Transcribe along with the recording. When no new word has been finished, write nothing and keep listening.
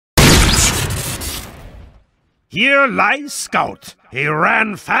Here lies Scout. He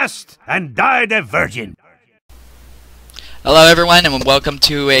ran fast and died a virgin. Hello everyone and welcome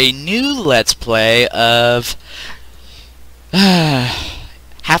to a new Let's Play of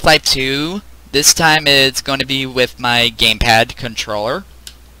Half-Life 2. This time it's going to be with my Gamepad controller.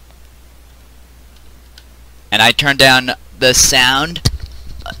 And I turned down the sound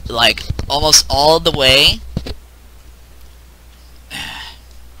like almost all the way.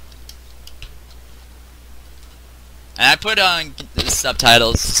 And I put on the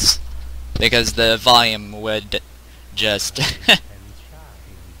subtitles because the volume would just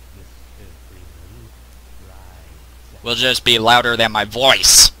will just be louder than my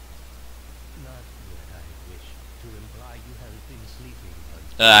voice.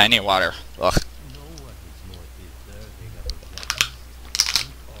 I need water. Ugh.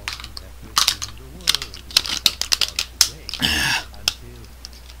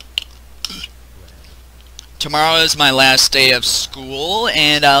 Tomorrow is my last day of school,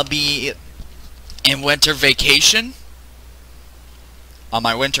 and I'll be in winter vacation. On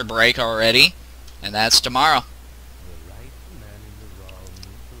my winter break already, and that's tomorrow.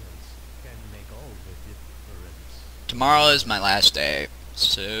 Tomorrow is my last day,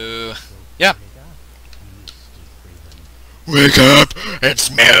 so yeah. Wake up and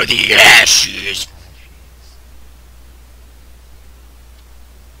smell the ashes.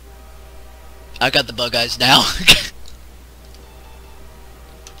 I got the bug eyes now.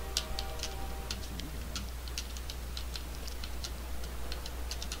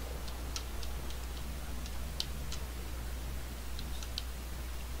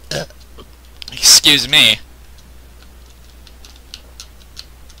 Excuse me.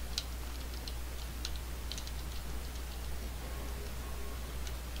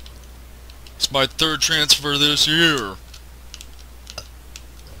 It's my third transfer this year.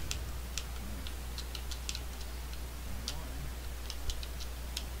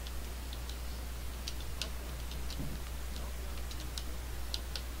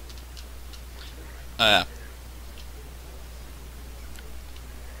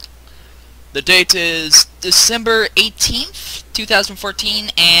 The date is December 18th, 2014,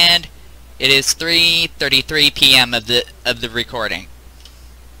 and it is 3:33 p.m. of the recording.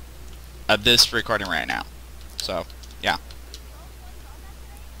 Of this recording right now. So, yeah.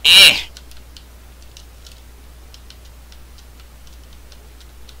 Eh.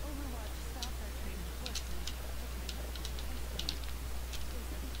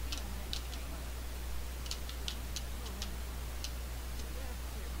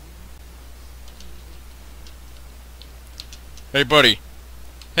 Hey buddy.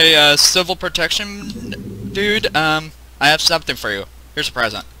 Hey civil protection dude, I have something for you. Here's a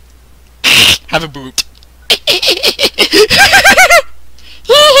present. Have a boot.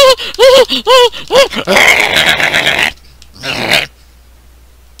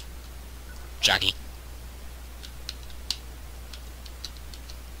 Jockey.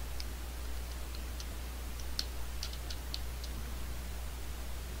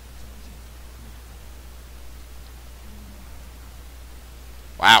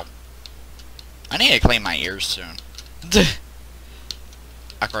 Wow. I need to clean my ears soon.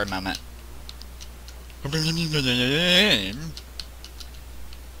 Awkward moment. What are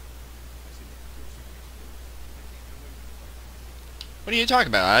you talking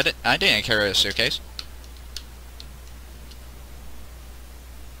about? I didn't carry a suitcase.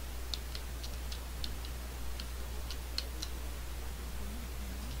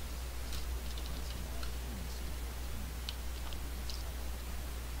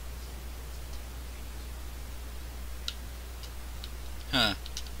 Huh.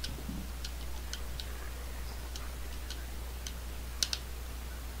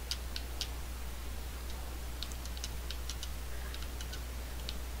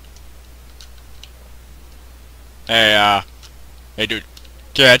 Hey dude,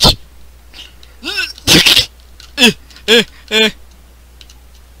 catch.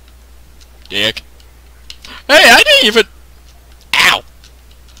 Dick. Hey, I didn't even. Ow!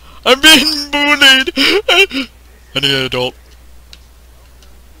 I'm being bullied. I need an adult.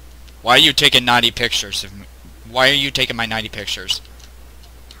 Why are you taking naughty pictures of me? Why are you taking my naughty pictures?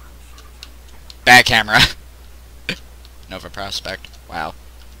 Back camera. Nova Prospect. Wow.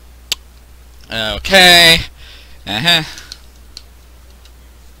 Okay. Uh-huh.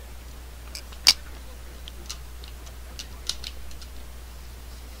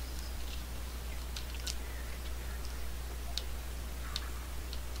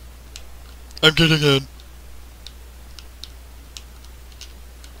 I'm getting in.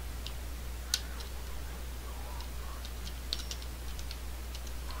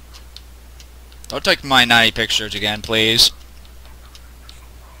 Don't take my naughty pictures again, please.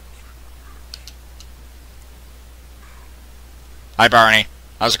 Hi, Barney.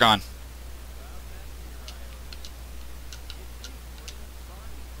 How's it going?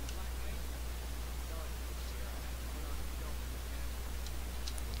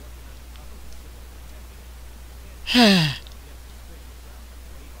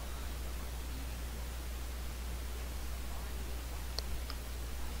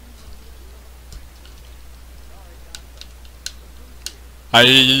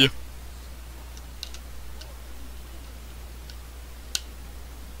 Hi.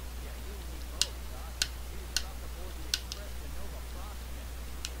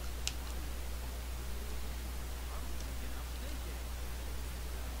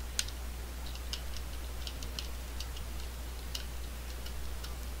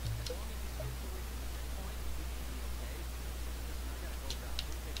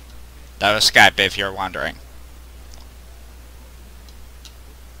 That was Skype, if you're wondering.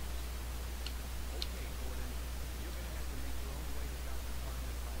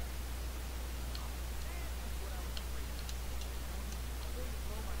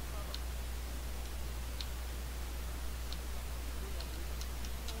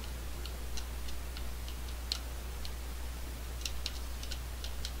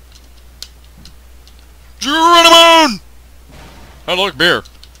 Geronimo! I like beer.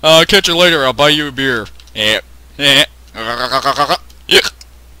 I'll catch you later. I'll buy you a beer. Yeah. Yeah. Yeah.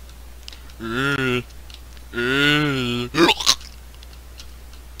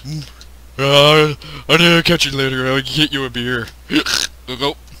 I'll catch you later. I'll get you a beer.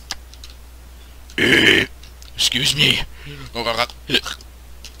 Go. Excuse me.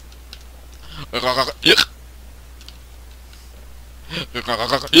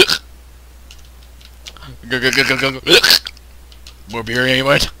 More beer,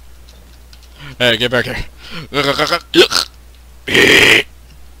 anyone? Hey, get back here.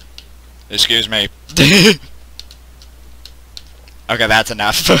 Excuse me. Okay, that's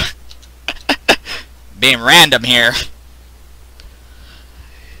enough. Being random here.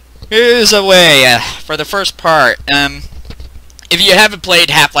 Here's a way for the first part. If you haven't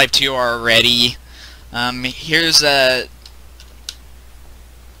played Half-Life 2 already,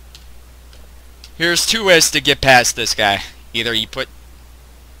 here's two ways to get past this guy. Either you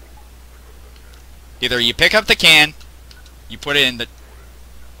pick up the can, you put it in the,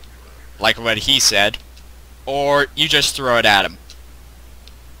 like what he said, or you just throw it at him.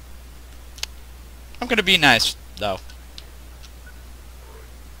 I'm gonna be nice, though.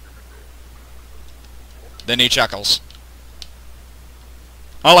 Then he chuckles.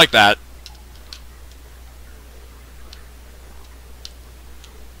 I like that.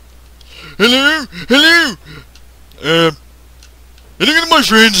 Hello? Hello? Any of my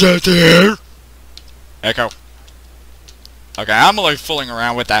friends out there? Echo. Okay, I'm like fooling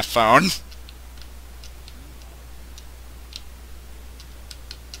around with that phone.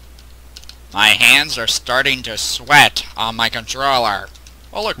 My hands are starting to sweat on my controller.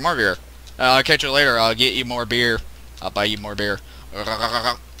 Oh look, more beer. I'll catch you later. I'll get you more beer. I'll buy you more beer.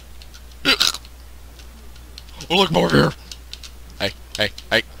 Oh look, more beer. Hey, hey,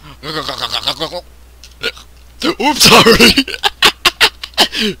 hey. Oops, sorry.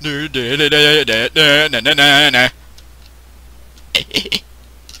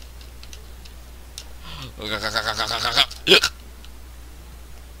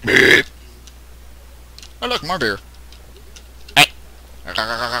 Oh look, more beer. Hey.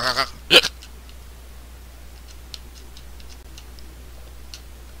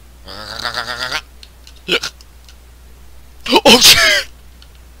 Oh shit!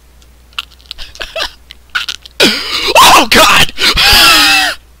 Oh god!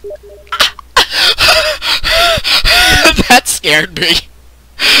 That scared me.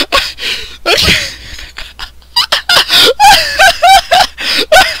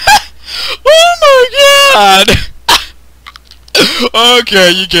 Oh my god!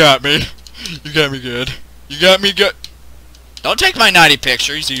 Okay, you got me. You got me good. You got me good. Don't take my naughty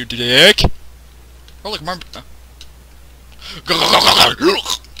pictures, you dick. Oh look, more.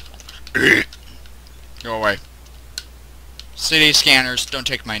 Go away. City scanners, don't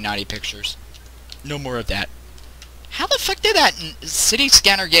take my naughty pictures. No more of that. How the fuck did that city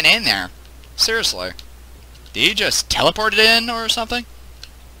scanner get in there? Seriously. Did he just teleport it in or something?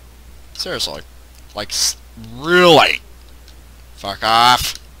 Seriously. Like, really? Fuck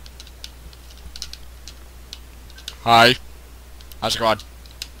off. Hi. How's it going?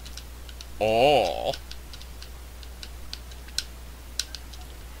 Oh.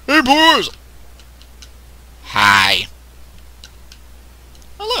 Hey, boys! Hi.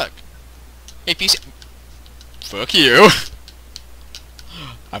 Oh, look. Hey, peace. Fuck you.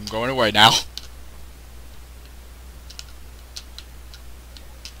 I'm going away now.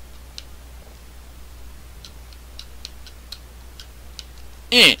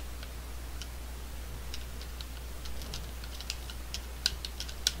 Eh.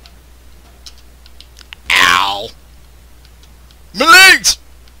 Ow. My legs!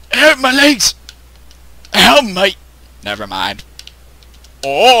 Help my legs! Help mate! Never mind.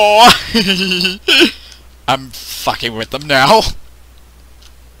 Oh! I'm fucking with them now.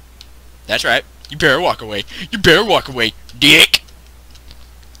 That's right. You better walk away. You better walk away, dick!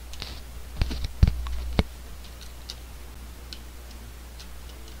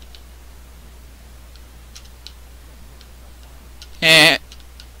 Eh.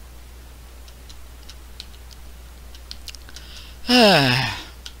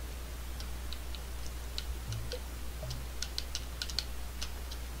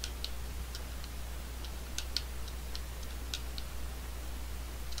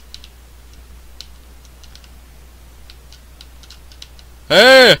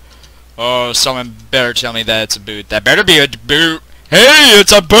 Hey! Oh, someone better tell me that it's a boot. That better be a boot! Hey,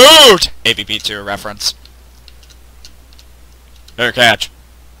 it's a boot! AVP2 reference. Fair catch.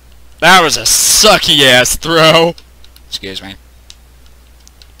 That was a sucky ass throw! Excuse me.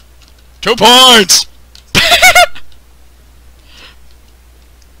 2 points!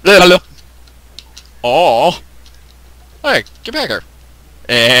 Oh! Hey, get back here.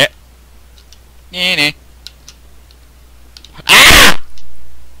 Eh. Nee. Ah!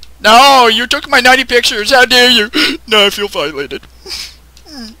 No, you took my 90 pictures. How dare you? No, I feel violated.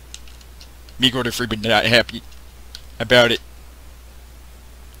 Me, Gordon Freeman, not happy about it.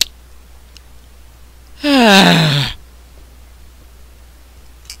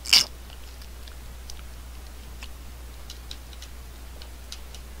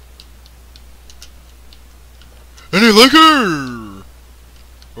 Any liquor?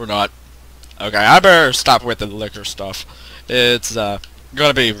 Or not. Okay, I better stop with the liquor stuff. It's,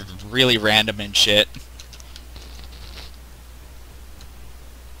 gonna be really random and shit.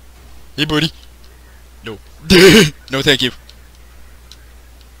 Hey, buddy. No. No, thank you.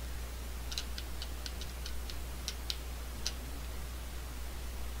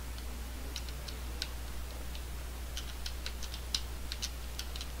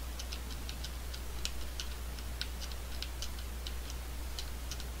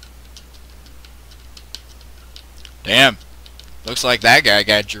 Damn. Looks like that guy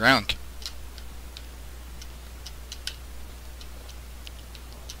got drunk.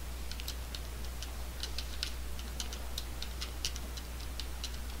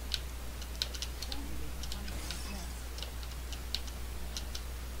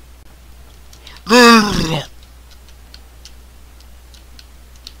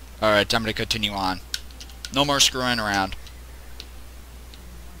 Alright, time to continue on. No more screwing around.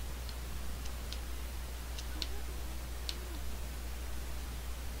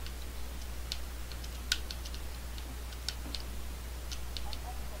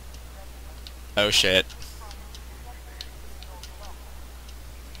 Oh shit.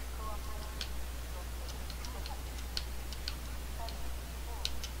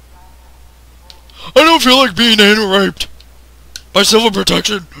 I don't feel like being anal raped. By civil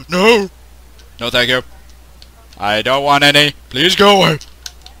protection. No. No thank you. I don't want any. Please go away.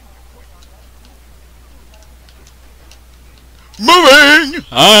 Moving!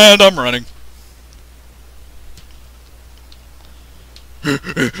 And I'm running.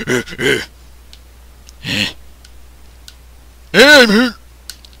 Hey, I'm here.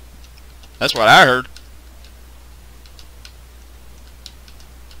 That's what I heard.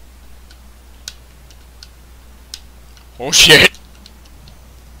 Oh shit.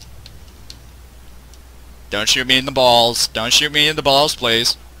 Don't shoot me in the balls. Don't shoot me in the balls,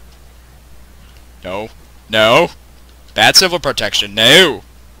 please. No. No. Bad civil protection. No.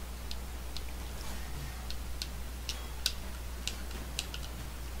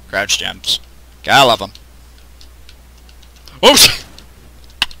 Crouch jumps. Gotta love them. Oh shit.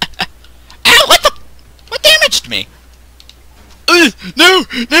 Ow, what the? What damaged me? No. No.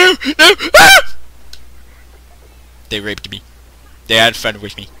 No. Ah! They raped me. They had fun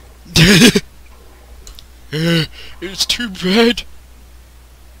with me. It's too bad.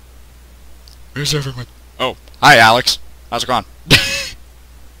 Where's everyone? Oh, hi Alex. How's it going?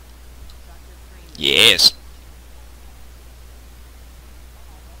 Yes.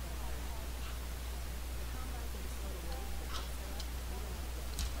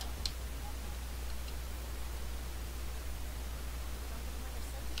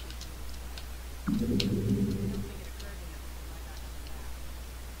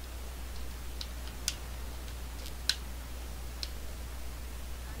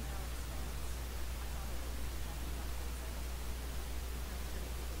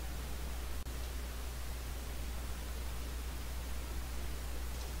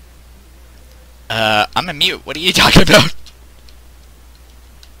 I'm a mute. What are you talking about?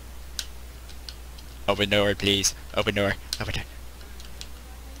 Open door, please. Open door. Open door.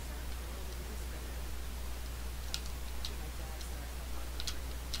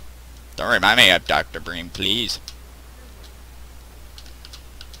 Don't remind me of Dr. Bream, please.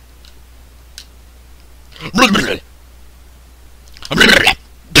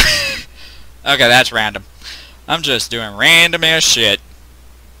 Okay, that's random. I'm just doing random ass shit.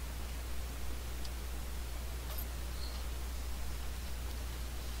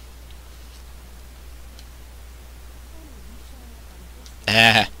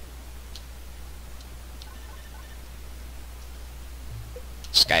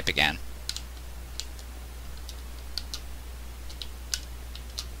 Skype again.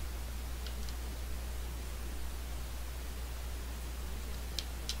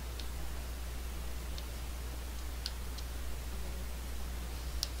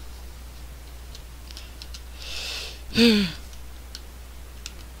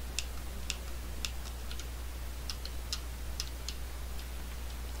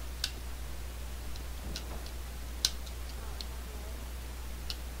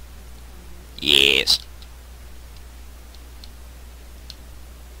 Yes.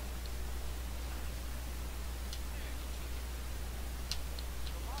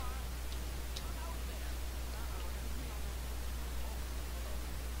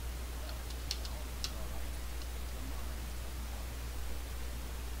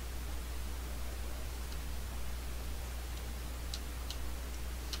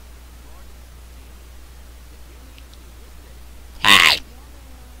 Hi.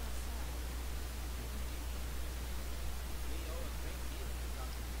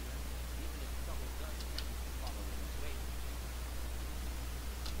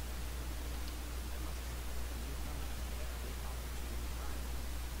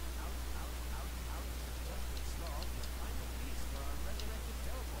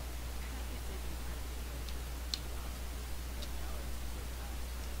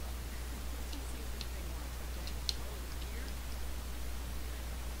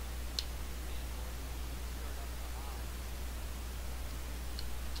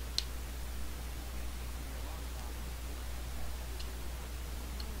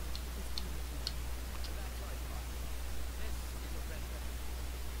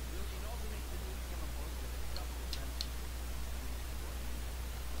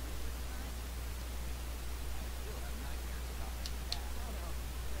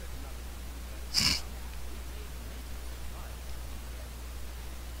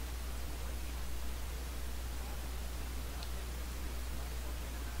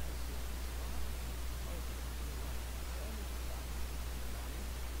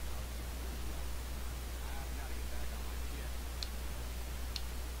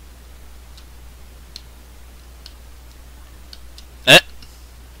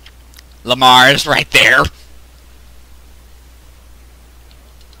 Lamar is right there.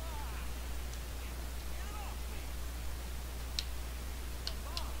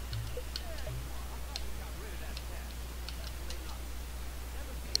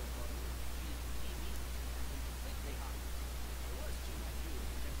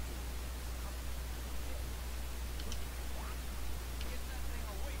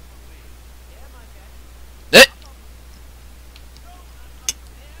 Eh.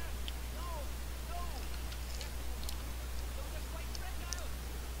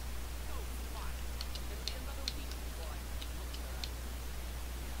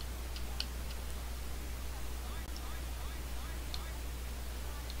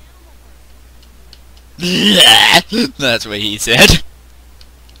 That's what he said.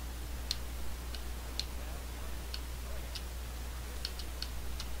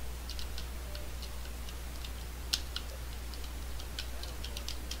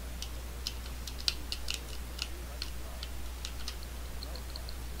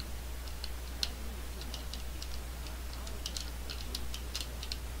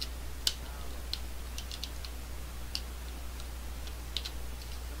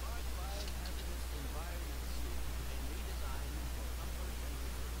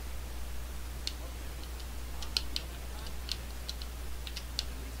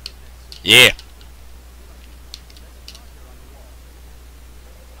 Yeah.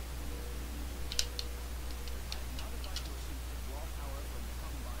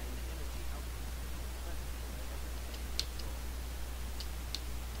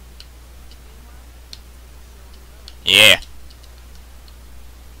 Yeah.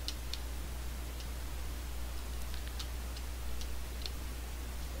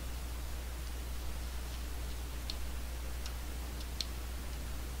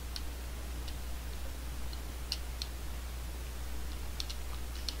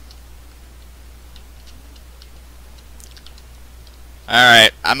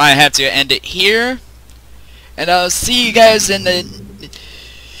 Alright, I might have to end it here. And I'll see you guys in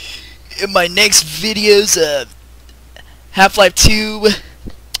my next videos of Half-Life 2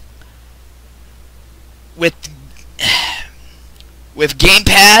 with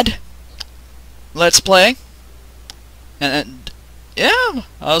Gamepad Let's Play. And yeah,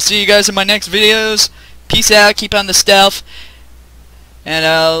 I'll see you guys in my next videos. Peace out, keep on the stealth. And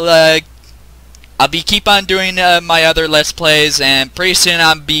I'll be keep on doing my other Let's Plays, and pretty soon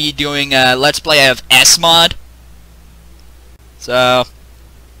I'll be doing a Let's Play of S-Mod. So,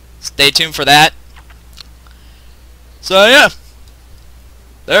 stay tuned for that. So yeah,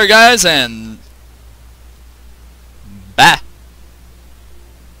 there guys, and bye.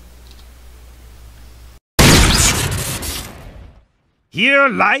 Here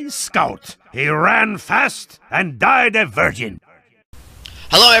lies Scout. He ran fast and died a virgin.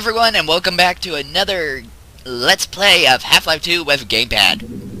 Hello everyone, and welcome back to another Let's Play of Half-Life 2 with Gamepad.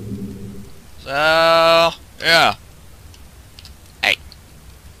 So, yeah. Hey,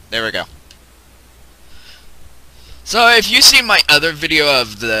 there we go. So, if you see my other video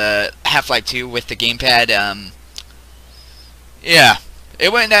of the Half-Life 2 with the Gamepad, yeah,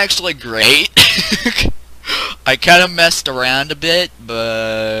 it went actually great. I kind of messed around a bit,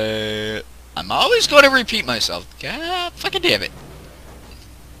 but I'm always going to repeat myself. God fucking damn it.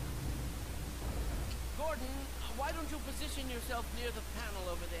 Why don't you position yourself near the panel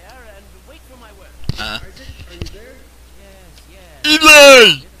over there and wait for my word? Isaac, are you there? Yes.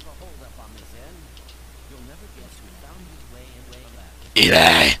 Eli! Bit of a hold up on this end. You'll never guess who found his way and way left.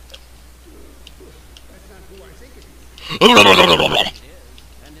 Eli! That's not who I think it is. It is,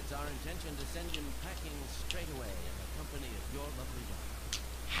 and it's our intention to send him packing straight away in the company of your lovely daughter.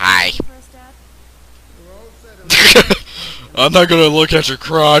 Hi. First up, We're all set on I'm not gonna look at your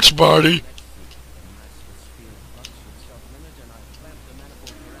crotch, Marty.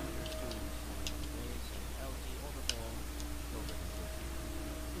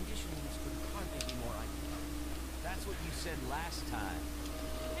 That's what you said last time.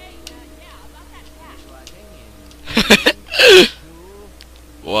 hey, yeah, about that cat. Sliding in 3,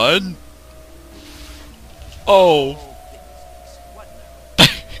 2, One. Oh. what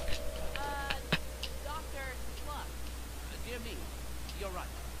now? Dr. Cluck. Dear me, you're right.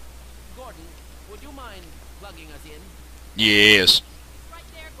 Gordon, would you mind plugging us in? Yes. Right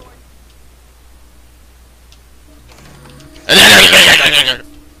there, Gordon. You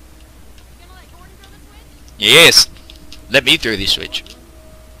gonna let Gordon throw the switch? Yes. Let me through the switch.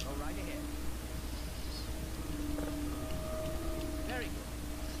 Go right ahead. Very good.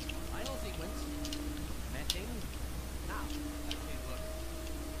 Final sequence. Matching. Now. Okay, look.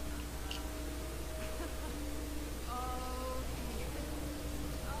 Oh, dear.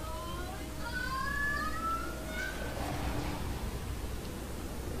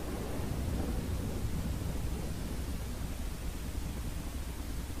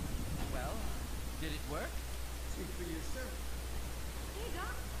 Well, did it work? Speak for yourself. Hey,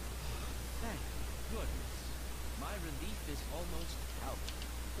 Doc. Thank goodness. My relief is almost palpable.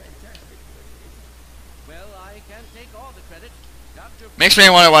 Fantastic. Well, I can't take all the credit. Dr. Makes me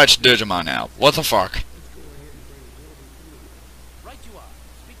want to watch Digimon now. What the fuck? Let's go ahead and bring Gordon through. Right you are.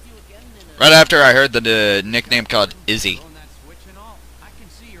 Speak to you again in a... Right after I heard the nickname called Izzy. On that switch and all, I can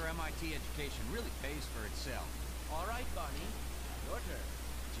see your MIT education really pays for itself. All right, Barney. Your turn.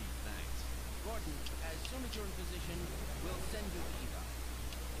 Gee, thanks. Gordon, as soon as you're in position, we'll send you to Eva.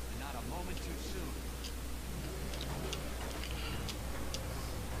 And not a moment too soon.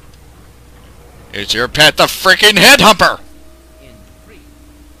 Is your pet the freaking headhumper? In 3,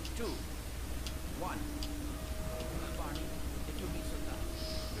 2, 1. Barney, if you'll be so kind.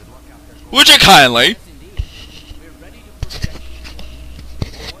 Good luck out there, Gordon. Would you kindly? Yes, indeed. We're ready to protect you.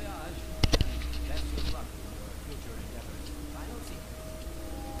 Bon voyage. And best of luck in your future endeavors. Final sequence.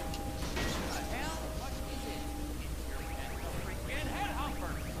 What the hell? What is it? It's your pet, the freaking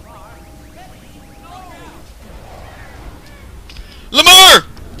headhumper. Lamar, ready? Go! Lamar!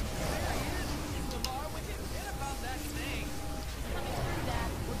 Lamar, we can hit about that thing. Coming through,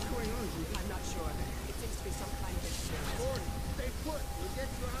 Dad. What's going on, Judy? I'm not sure. It seems to be some kind of experiment. Gordon, stay put. We'll get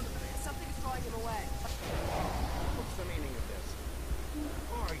you out of there. Something is drawing him away. What's the meaning of this? Who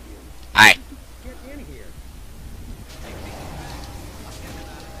are you? Hi. Get in here.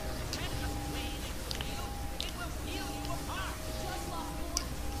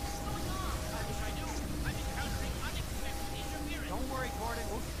 Don't worry, Gordon.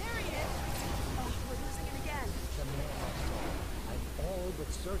 There he is. Oh, we're losing it again. The man I'm all but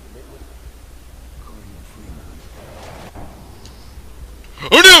certain it was Gordon Freeman.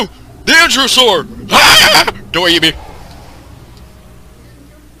 Oh no! The Andrew sword! Ah! Don't eat me.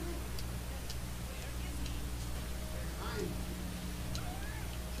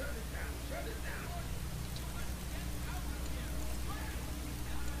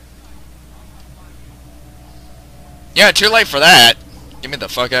 Yeah, too late for that. Get me the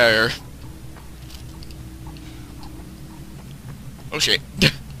fuck out of here. Oh shit.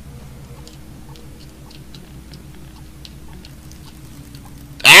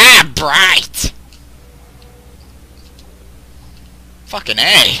 Ah, bright! Fucking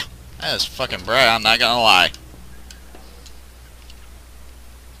A. That is fucking bright, I'm not gonna lie.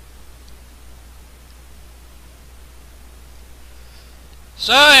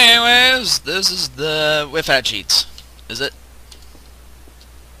 So anyways, this is the without cheats. Is it?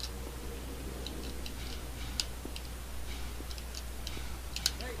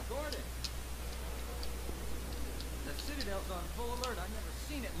 Hey, Gordon! The Citadel's on full alert. I've never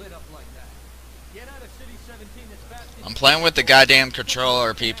seen it lit up like that. Get out of City 17 as fast as I'm playing with the goddamn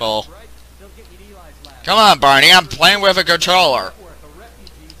controller, people. right? They'll get you to Eli's lab. Come on, Barney, I'm playing with a controller. Network of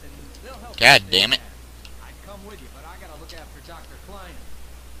refugees, and they'll help God you. damn it. I'd come with you, but I gotta look after Dr. Klein.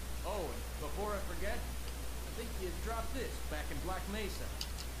 Oh, and before I forget, I think you dropped this back in Black Mesa.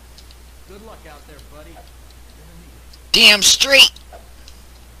 Good luck out there, buddy. You're gonna need it. Damn straight.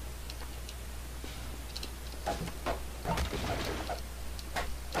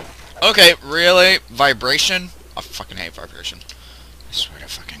 Okay, really? Vibration? I fucking hate vibration. I swear to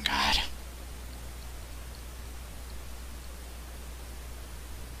fucking God.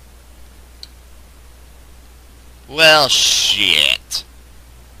 Well, shit.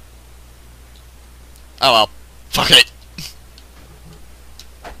 Oh well. Fuck it.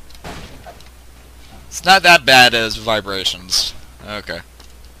 It's not that bad as vibrations. Okay.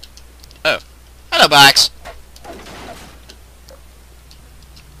 Oh. Hello, box.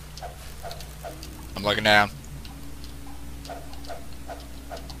 I'm looking down.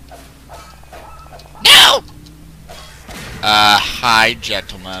 No! Hi,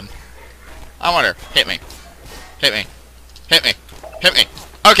 gentlemen. I wonder. Hit me. Hit me. Hit me. Hit me.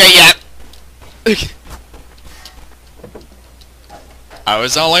 Okay, yeah. I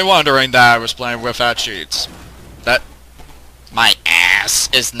was only wondering that I was playing without cheats. That my ass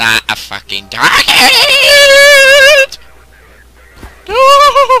is not a fucking target.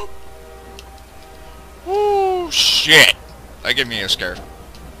 No! Oh shit! That gave me a scare.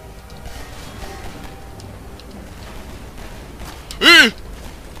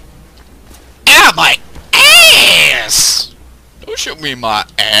 Ow, my ass! Don't shoot me in my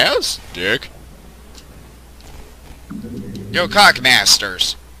ass, dick. Yo,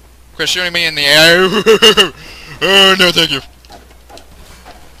 cockmasters. Quit shooting me in the air. Oh, no, thank you.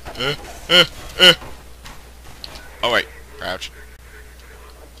 Oh, wait. Crouch.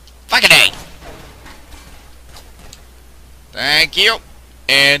 Fucking A! Thank you.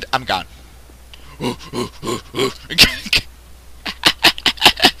 And I'm gone.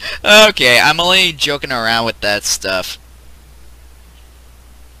 Okay, I'm only joking around with that stuff.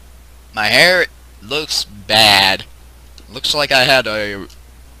 My hair looks bad. Looks like I had a...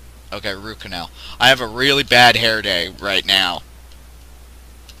 Okay, root canal. I have a really bad hair day right now.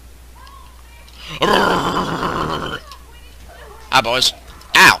 Ah, boys.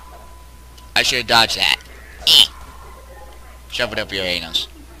 Ow! I should have dodged that. Shove it up your anus.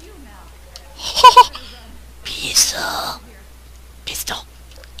 Pistol. Pistol.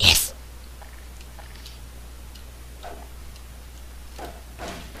 Yes.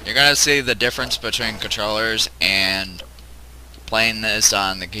 You're gonna see the difference between controllers and playing this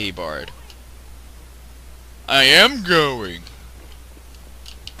on the keyboard. I am going.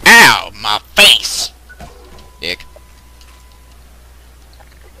 Ow, my face. Dick.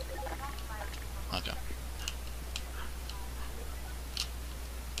 Okay.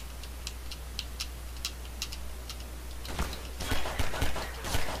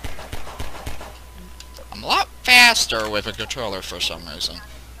 I'm a lot faster with a controller for some reason.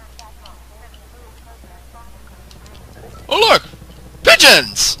 Oh look!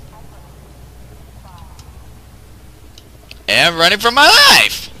 Pigeons! And I'm running for my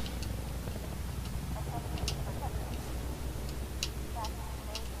life!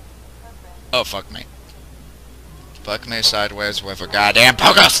 Oh, fuck me. Fuck me sideways with a goddamn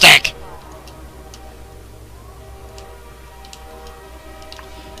pogo stick!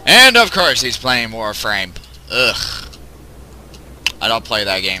 And of course he's playing Warframe. Ugh. I don't play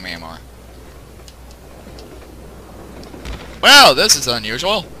that game anymore. Well, this is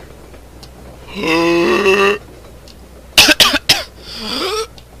unusual.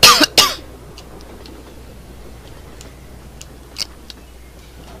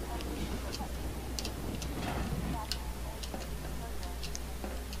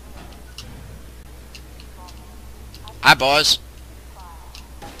 Hi, boys.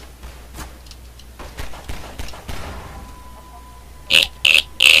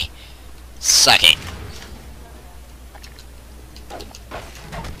 Suck it.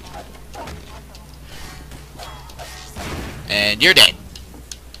 You're dead.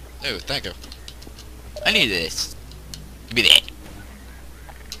 Oh, thank you. I need this. Give me that.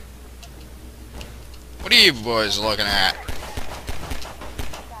 What are you boys looking at?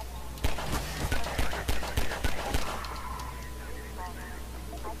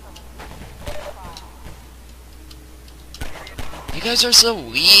 You guys are so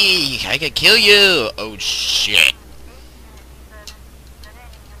weak. I could kill you. Oh shit.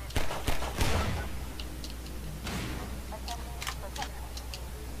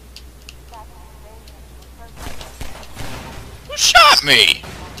 Who shot me?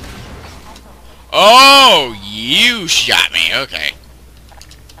 Oh, you shot me. Okay.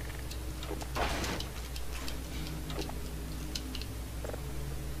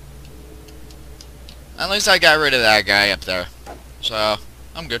 At least I got rid of that guy up there. So,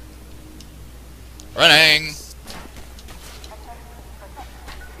 I'm good. Running!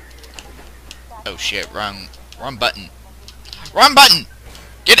 Oh shit, wrong button. Wrong button!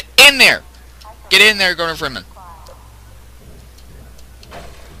 Get in there! Get in there, Gordon Freeman.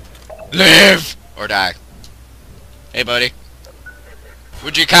 Live! Or die. Hey buddy.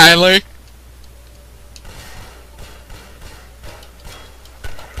 Would you kindly?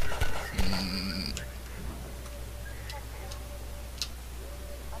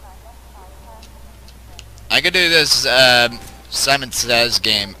 I could do this Simon Says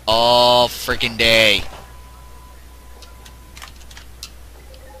game all freaking day.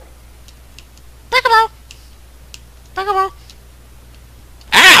 Peekaboo! Peekaboo!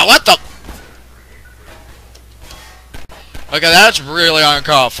 Ah! What the? Okay, that's really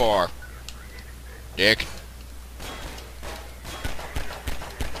uncalled for. Dick.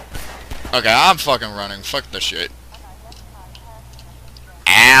 Okay, I'm fucking running. Fuck this shit.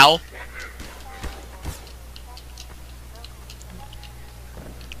 Ow!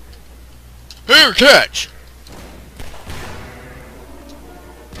 Here, catch!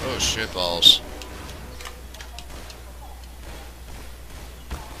 Oh shit balls.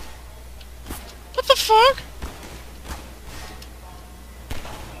 What the fuck?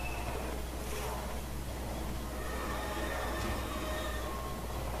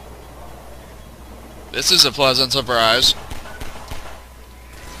 This is a pleasant surprise.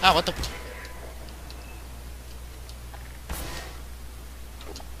 Ah, what the...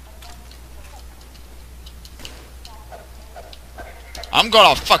 I'm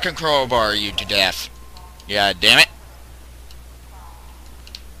gonna fucking crowbar you to death. Yeah, damn it.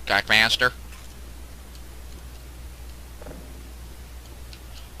 Cockmaster.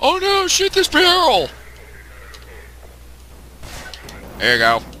 Oh no, shoot this barrel! There you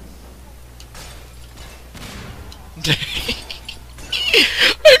go. I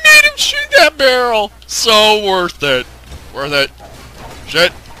made him shoot that barrel! So worth it. Worth it.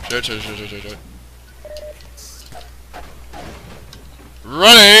 Shit. Shit, shit, shit, shit, shit, shit.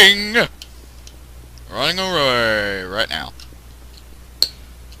 Running! Running away right now.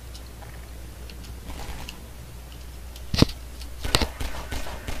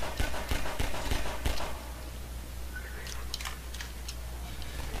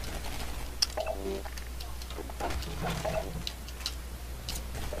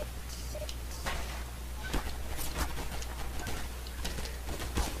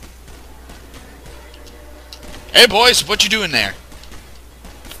 Hey boys, what you doing there?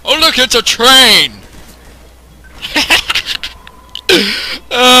 Oh look, it's a train!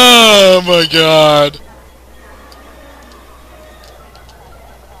 Oh my god.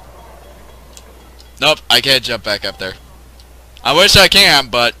 Nope, I can't jump back up there. I wish I can,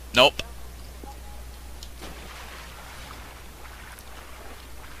 but nope.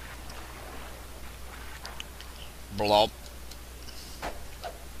 Blop.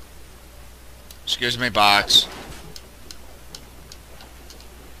 Excuse me, box.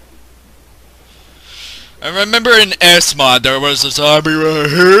 I remember in S-Mod there was a zombie right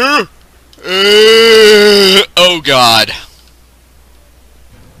here. Oh god.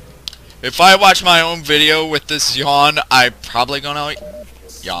 If I watch my own video with this yawn, I'm probably gonna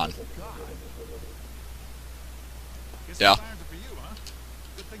yawn. Yeah.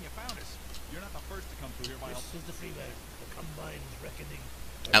 Good thing you found us. You're not the first to come through here by This is the freeway. The Combine's reckoning.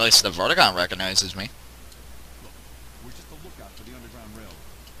 At least the Vertigon recognizes me. We're just a lookout for the Underground Railroad.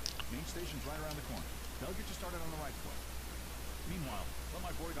 Main station's right around the corner. They'll get you started on the right foot. Meanwhile, let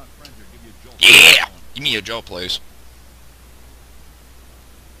my Boydon friend here give you a jolt. Yeah! Give me a jolt, please.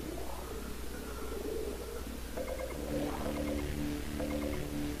 Be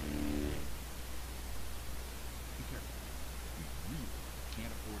careful. We really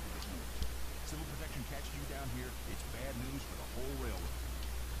can't afford to get noticed. Civil protection catches you down here, it's bad news for the whole railroad.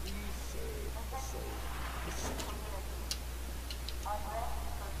 Please save the soul.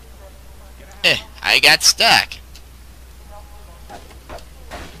 I got stuck.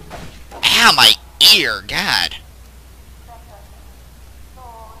 Ow, my ear, God.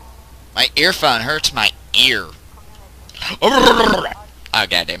 My earphone hurts my ear. Oh, God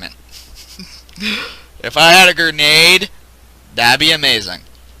damn it. If I had a grenade, that'd be amazing.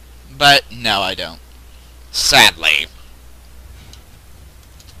 But, no, I don't. Sadly.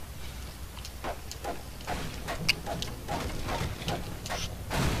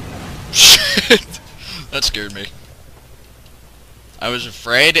 Shit. That scared me. I was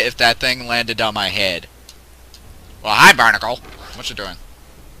afraid if that thing landed on my head. Well, hi, Barnacle. What you doing?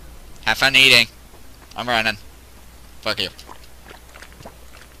 Have fun eating. I'm running. Fuck you.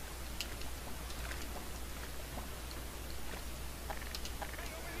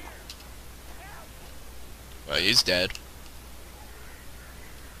 Well, he's dead.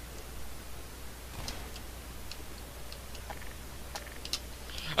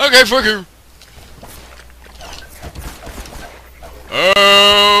 Okay, fuck you.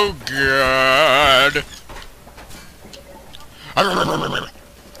 Oh, God.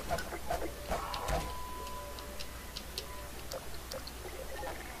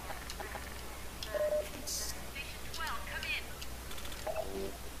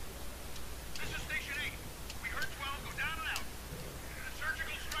 This is Station 8. We heard 12 go down and out. The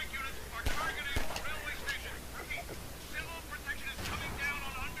surgical strike units are targeting railway station. Repeat, civil protection is coming down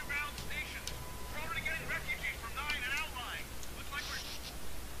on underground stations. We're already getting refugees from 9 and outlying. Looks like we're...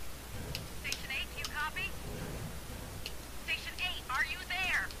 Station 8, do you copy? Station 8, are you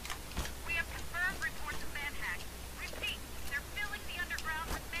there? We have confirmed reports of manhack. Repeat, they're filling the underground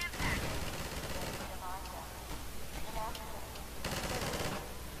with manhack.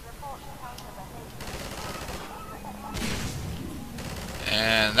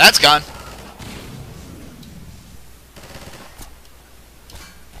 And that's gone.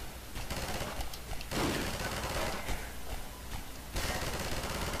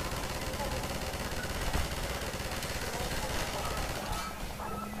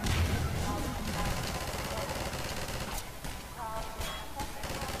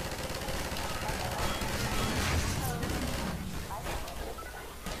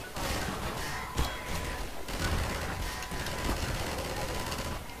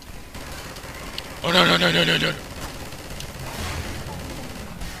 Oh, no, no, no, no, no, no.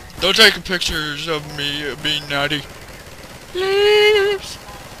 Don't take pictures of me being naughty. Please.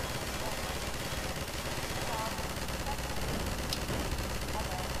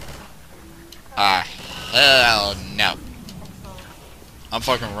 Ah, hell no. I'm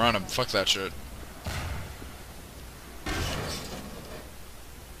fucking running. Fuck that shit.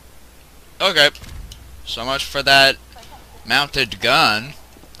 Okay. So much for that mounted gun.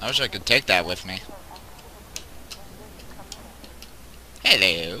 I wish I could take that with me.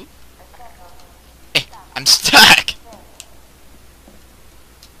 Hello. I'm stuck.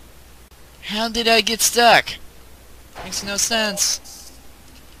 How did I get stuck? Makes no sense.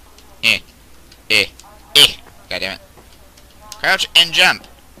 God damn it. Crouch and jump.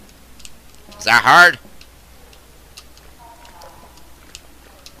 Is that hard?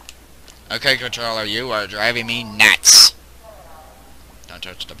 Okay, controller, you are driving me nuts. Don't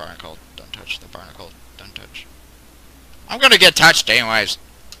touch the barnacle. Don't touch the barnacle. Don't touch. I'm gonna get touched anyways.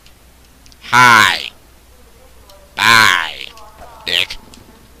 Hi. Bye. Dick.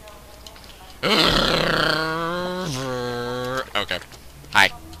 Okay. Hi.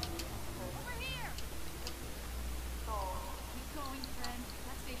 Over here! Keep going, friend.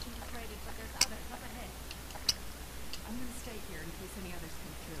 That station is raided, but there's others up ahead. I'm gonna stay here in case any others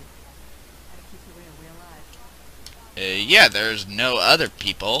come through. Gotta keep the railway alive. Yeah, there's no other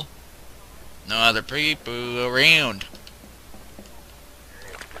people. No other people around.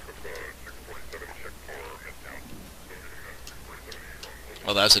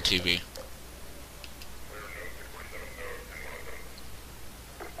 Oh, that's a TV.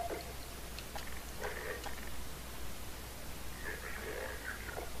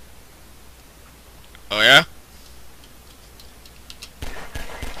 Oh yeah?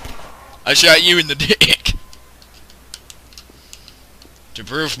 I shot you in the dick. To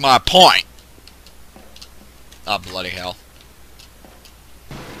prove my point. Oh, bloody hell.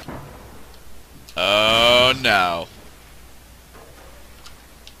 Oh no.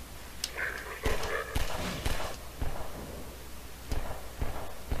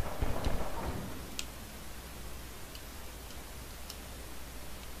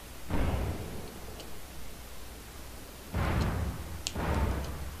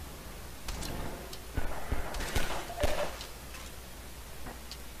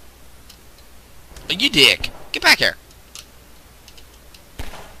 You dick. Get back here.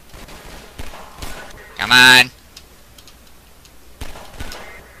 Come on.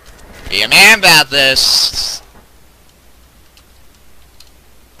 Be a man about this.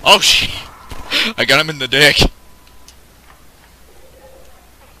 Oh shit. I got him in the dick.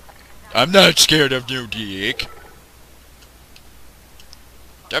 I'm not scared of no dick.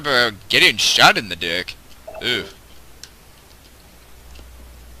 Getting shot in the dick. Ew.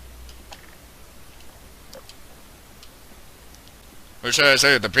 Or should I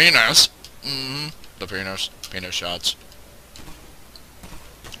say the penis? The penis. Penis shots.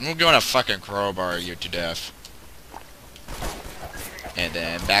 I'm gonna fucking crowbar you to death. And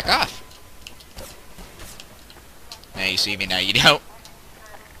then back off. Now you see me, now you don't.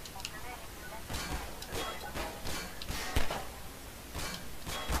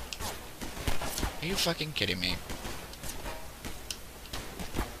 Are you fucking kidding me?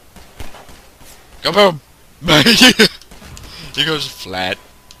 Go boom! He goes flat.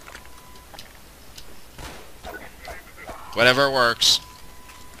 Whatever works.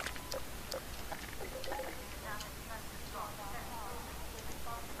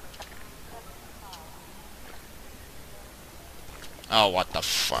 Oh, what the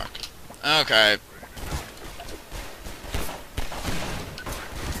fuck. Okay.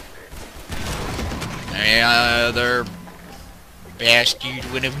 Any other bastard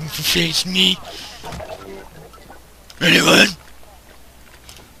wanna face me? Anyone?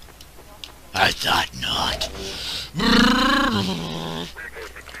 I thought not.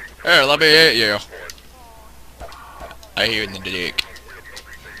 Here, let me hit you. I hear in the dick.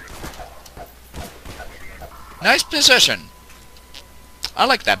 Nice position. I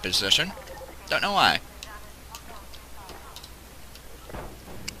like that position. Don't know why.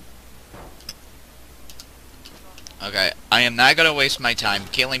 Okay, I am not gonna waste my time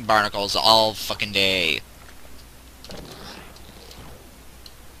killing barnacles all fucking day.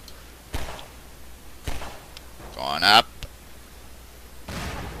 Going up.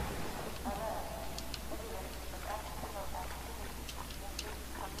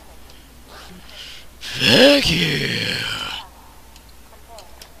 Fuck you.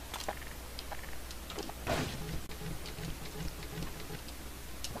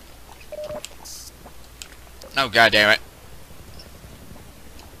 Oh, god damn it.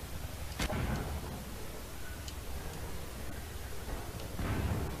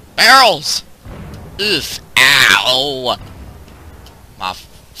 Barrels! Oof. Ow! My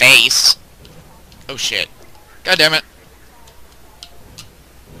face. Oh shit. God damn it.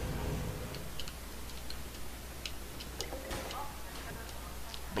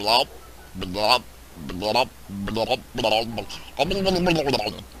 Blop. Blop. Blop. Blop.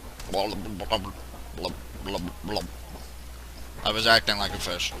 Blop. I was acting like a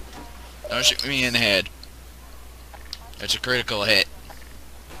fish. Don't shoot me in the head. It's a critical hit.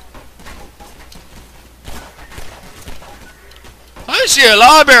 I see a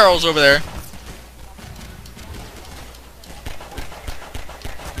lot of barrels over there.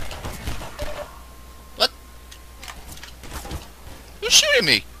 What? Who's shooting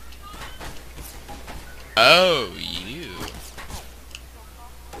me? Oh, you.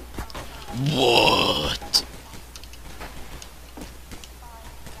 What?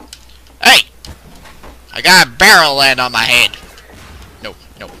 Hey! I got a barrel land on my head. No,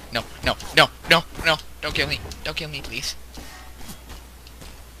 no, no, no, no, no, no. Don't kill me. Don't kill me, please.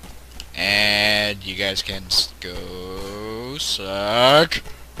 And you guys can go suck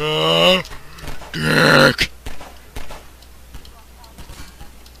a dick.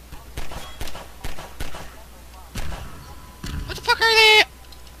 What the fuck are they?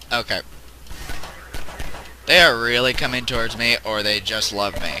 Okay. They are really coming towards me, or they just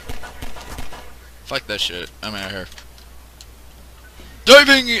love me. Fuck this shit. I'm out of here.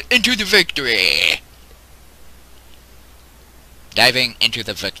 Diving into the victory. Diving into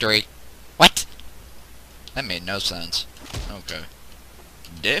the victory. What? That made no sense. Okay.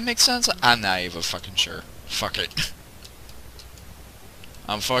 Did it make sense? I'm not even fucking sure. Fuck it.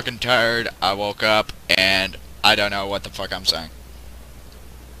 I'm fucking tired. I woke up and I don't know what the fuck I'm saying.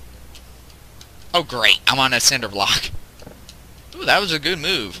 Oh great, I'm on a cinder block. Ooh, that was a good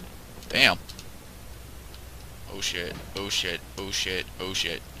move. Damn. Oh shit, oh shit, oh shit, oh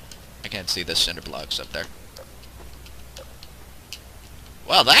shit. I can't see the cinder blocks up there.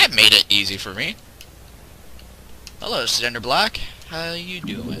 Well, that made it easy for me. Hello, cinder block. How you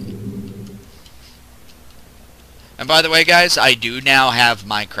doing? And by the way, guys, I do now have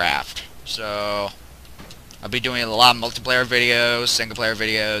Minecraft. So, I'll be doing a lot of multiplayer videos, single player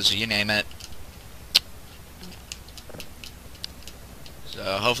videos, you name it. So,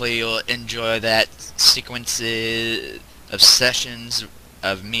 hopefully you'll enjoy that sequence of sessions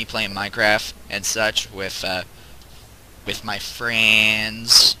of me playing Minecraft and such with my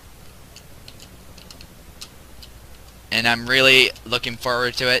friends, and I'm really looking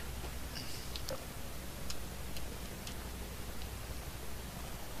forward to it.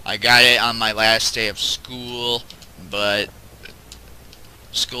 I got it on my last day of school, but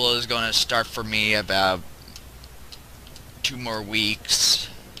school is going to start for me about 2 more weeks.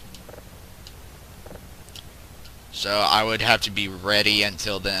 So I would have to be ready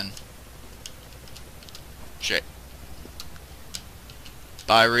until then. Shit.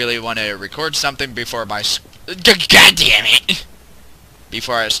 But I really want to record something before my God damn it!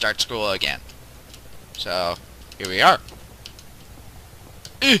 Before I start school again. So, here we are.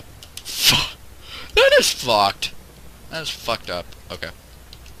 That is fucked. That is fucked up. Okay.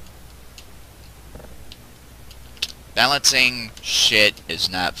 Balancing shit is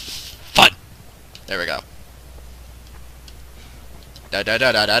not fun. There we go. Da da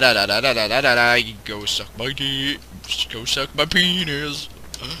da da da da da da da da da da. Go suck my dick. Go suck my penis.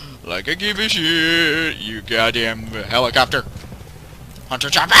 Like I give a shit. You goddamn helicopter. Hunter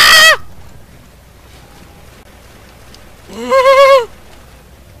chopper.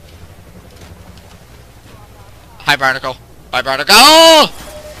 Hi, Barnacle. Hi, Barnacle. Oh!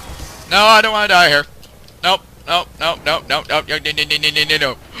 No, I don't want to die here. Nope. Nope. Nope. Nope. Nope. Nope.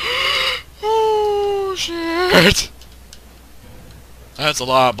 No. Oh, shit. That's a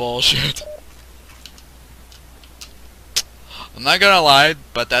lot of bullshit. I'm not gonna lie,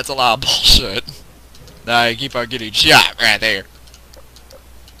 but that's a lot of bullshit. That I keep on getting shot right there.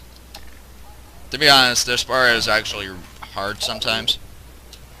 To be honest, this part is actually hard sometimes.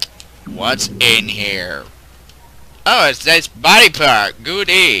 What's in here? Oh, it's this body part.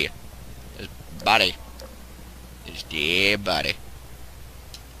 Goody. This body. This dead body.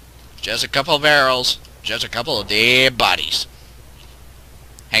 Just a couple of barrels. Just a couple of dead bodies.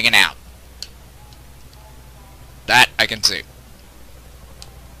 Hanging out. That I can see.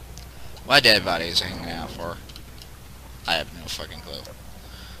 Why dead bodies hanging out for? I have no fucking clue.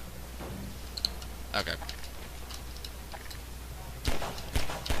 Okay.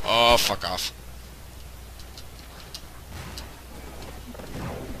 Oh, fuck off.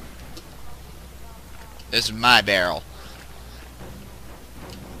 This is my barrel.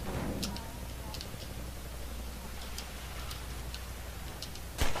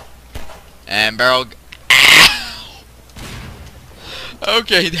 And barrel... Ow!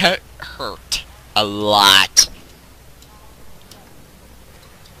 Okay, that hurt. A lot.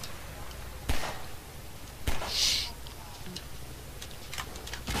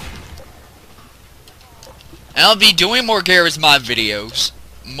 And I'll be doing more Garry's Mod videos.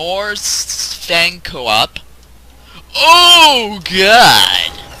 More Sven co-op. Oh,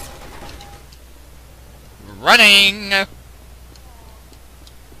 God! Running!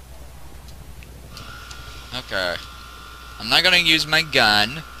 Okay. I'm not gonna use my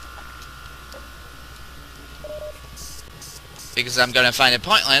gun. Because I'm gonna find it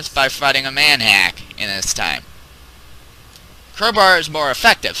pointless by fighting a man-hack in this time. Crowbar is more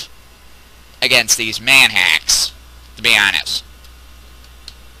effective against these man-hacks, to be honest.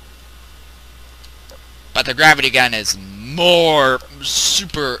 But the gravity gun is more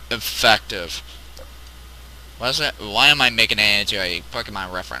super effective. What's it? Why am I making it into a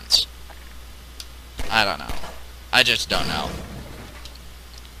Pokemon reference? I don't know. I just don't know.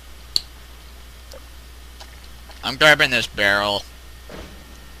 I'm grabbing this barrel.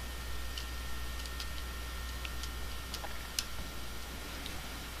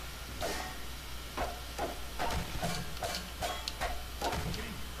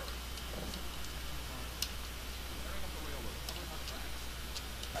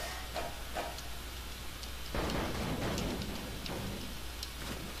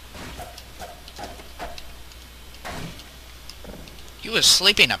 He was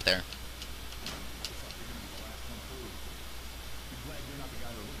sleeping up there.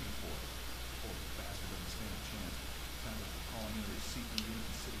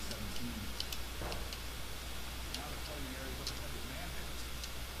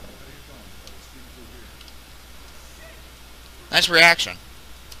 Nice reaction.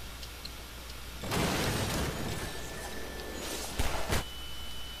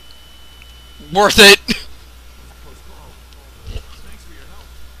 Worth it!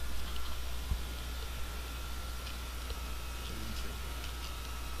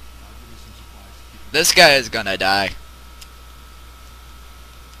 This guy is gonna die.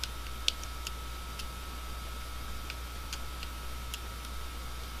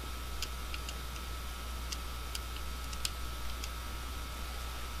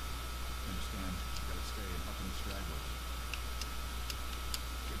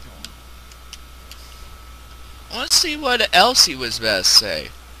 Let's see what else he was about to say.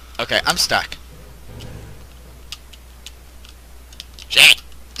 Okay, I'm stuck. Shit!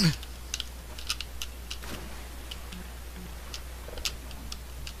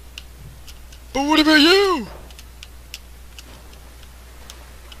 But what about you?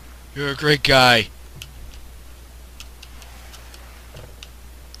 You're a great guy.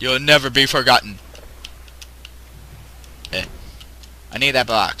 You'll never be forgotten. I need that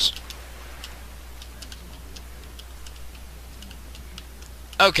box.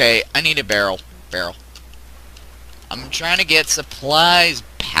 Okay, I need a barrel. I'm trying to get supplies,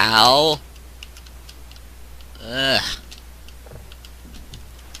 pal. Ugh.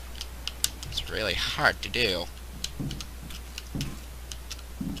 It's really hard to do.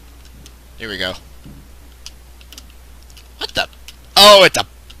 Here we go. What the? Oh, it's a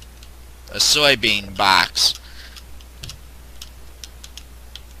soybean box.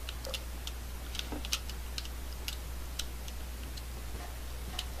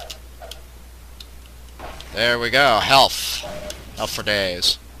 There we go. Health. Health for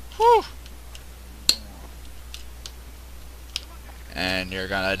days. Whew. And you're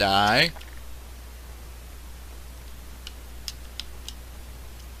gonna die.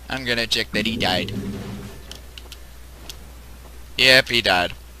 I'm gonna check that he died. Yep, he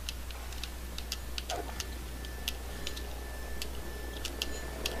died.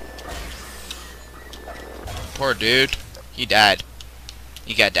 Poor dude. He died.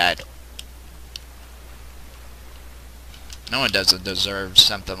 He got died. No one doesn't deserve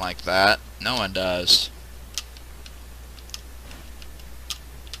something like that. No one does.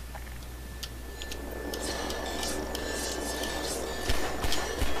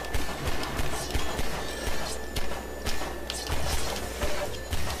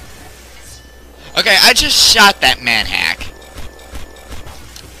 Okay, I just shot that manhack.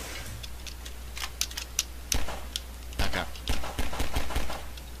 Okay.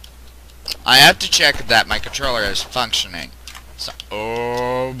 I have to check that my controller is functioning. So,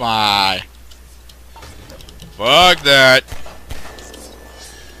 oh my. Fuck that.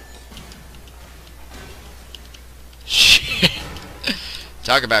 Shit.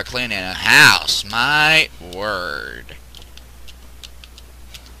 Talk about cleaning a house. My word.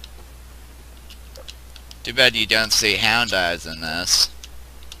 Too bad you don't see Hound Eyes in this.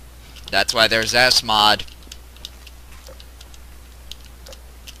 That's why there's S-Mod.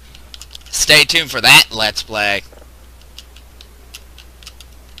 Stay tuned for that Let's Play.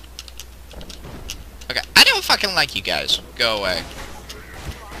 Okay, I don't fucking like you guys. Go away.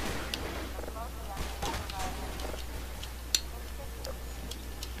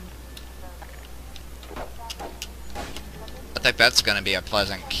 I think that's gonna be a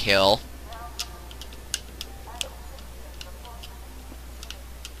pleasant kill.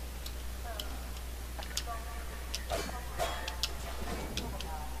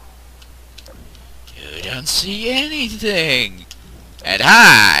 You don't see anything. And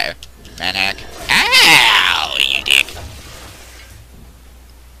hi, manhack. Ow, you dick.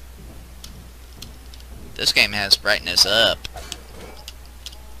 This game has brightness up.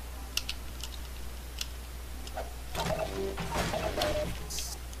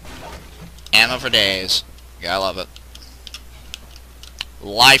 Ammo for days. Gotta love it.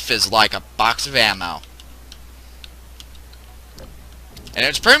 Life is like a box of ammo. And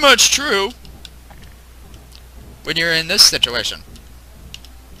it's pretty much true when you're in this situation.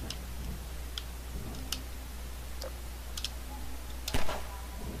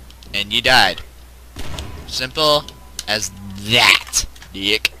 And you died. Simple as that,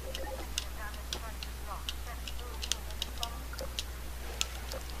 dick.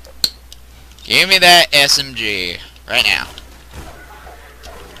 Give me that SMG right now.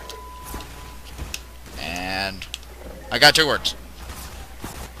 And I got 2 words.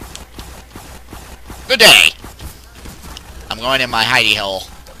 Good day. I'm going in my hidey hole.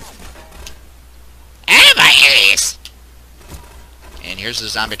 Out of my ass. And here's the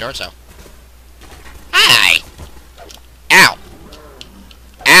zombie torso. Hi. Ow.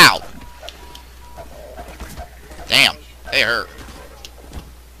 Ow. Damn. They hurt.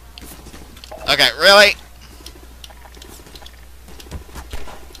 Okay, really?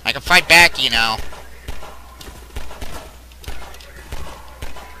 I can fight back, you know.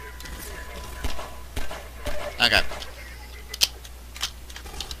 Okay.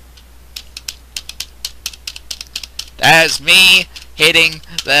 That is me hitting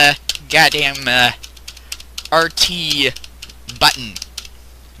the goddamn RT button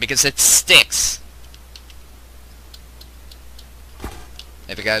because it sticks.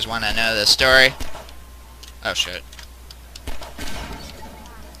 If you guys want to know the story. Oh shit.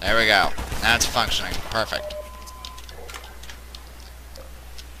 There we go. Now it's functioning. Perfect.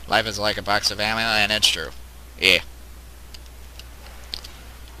 Life is like a box of ammo, and it's true. Yeah.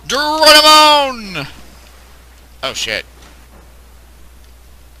 Geronimo! Oh shit.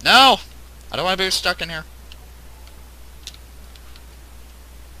 No! I don't want to be stuck in here.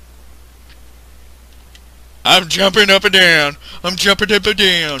 I'm jumping up and down. I'm jumping up and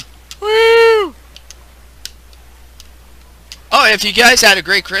down. Woo! Oh, if you guys had a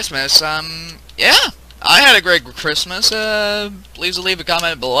great Christmas, yeah. I had a great Christmas. Please leave a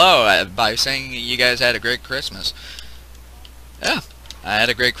comment below by saying you guys had a great Christmas. Yeah. I had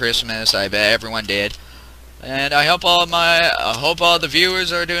a great Christmas. I bet everyone did. And I hope all the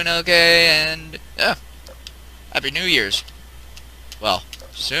viewers are doing okay, and yeah. Happy New Year's. Well,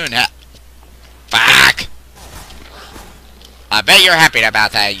 soon. Fuck! I bet you're happy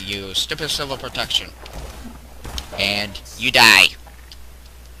about that, you stupid civil protection. And you die.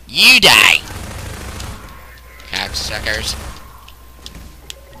 You die! Cocksuckers.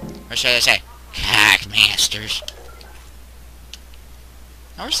 Or should I say, cockmasters.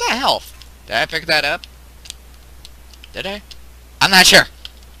 Now, where's that health? Did I pick that up? Did I? I'm not sure.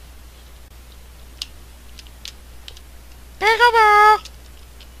 Peekaboo!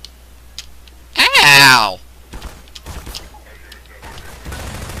 Ow!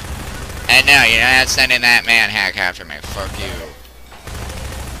 And no, you're not sending that man hack after me. Fuck you.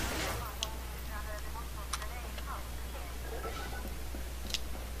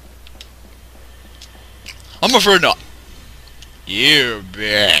 I'm afraid not. You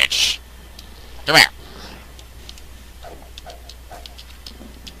bitch. Come here.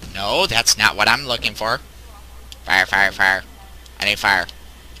 No, that's not what I'm looking for. Fire, fire, fire. I need fire.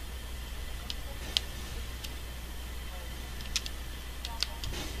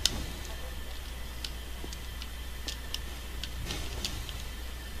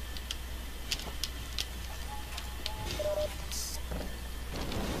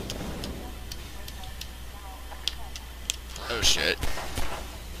 Oh shit.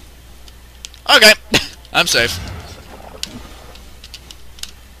 Okay. I'm safe.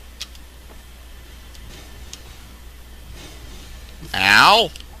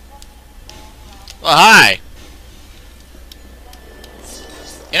 Ow. Well, hi.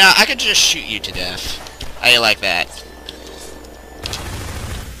 You know, I could just shoot you to death. How you like that?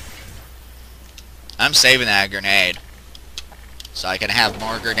 I'm saving that grenade, so I can have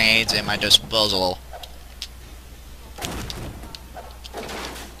more grenades in my disposal.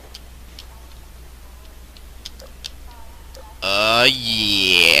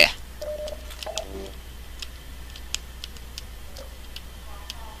 Yeah.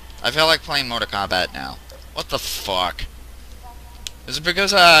 I feel like playing Mortal Kombat now. What the fuck? Is it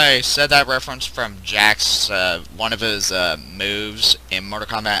because I said that reference from Jack's, one of his, moves in Mortal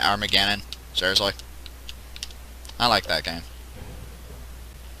Kombat Armageddon? Seriously? I like that game.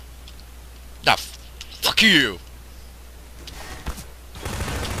 No, fuck you!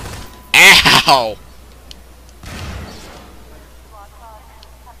 Ow!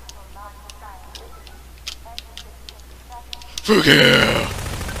 Fuck you!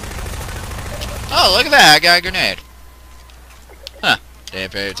 Oh, look at that, I got a grenade. Huh,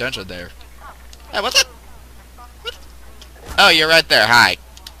 didn't pay attention there. Hey, what's that? What? Oh, you're right there, hi.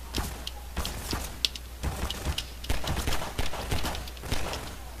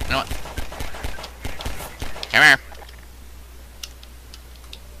 You know what? Come here.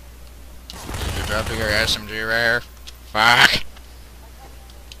 Did you drop your SMG right here? Fuck.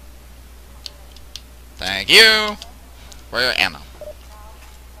 Thank you for your ammo.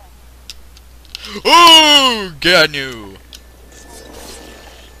 Oh, got you.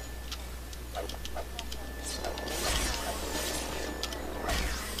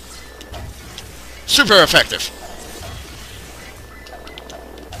 Super effective.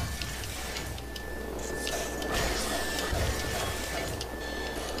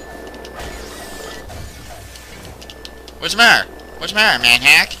 What's the matter? What's the matter, man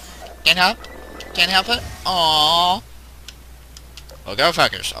hack? Can't help? Can't help it? Aww. Well, go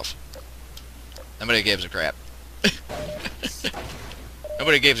fuck yourself. Nobody gives a crap.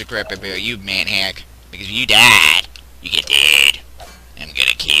 Nobody gives a crap about you, man hack. Because if you died, you get dead. I'm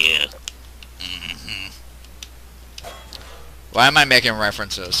gonna kill. Why am I making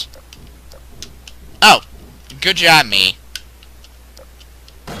references? Oh! Good job, me.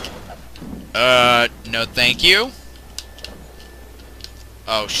 No thank you.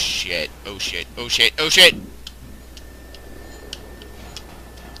 Oh shit. Oh shit. Oh shit. Oh shit!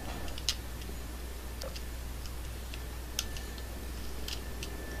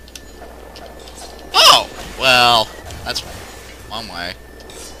 Oh! Well, that's one way.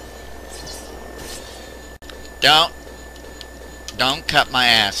 Don't Don't cut my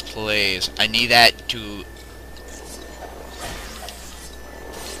ass, please. I need that to...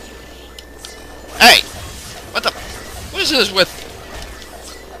 Hey! What the... What is this with...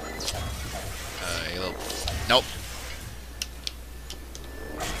 you little... Nope.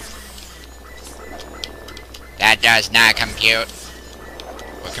 That does not compute.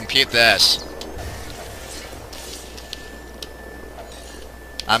 We'll compute this.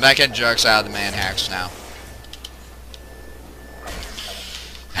 I'm making jokes out of the man hacks now.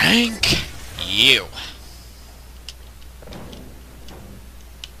 Thank you.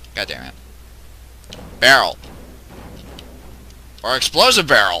 God damn it. Barrel. Or explosive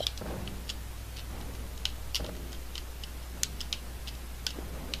barrel.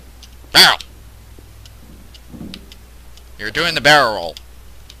 Barrel. You're doing the barrel roll.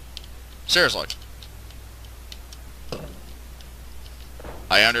 Seriously.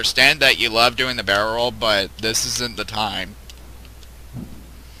 I understand that you love doing the barrel roll, but this isn't the time.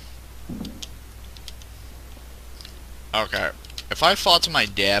 Okay. If I fall to my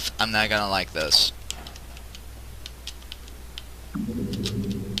death, I'm not gonna like this.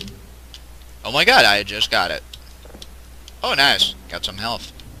 Oh my god, I just got it. Oh, nice. Got some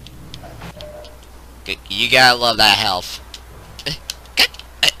health. You gotta love that health.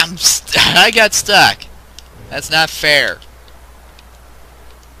 I got stuck. That's not fair.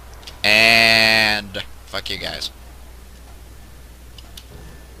 And... fuck you guys.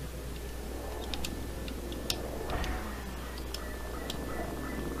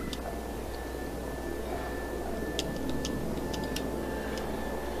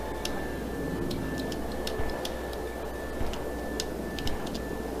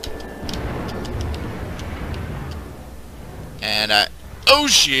 And oh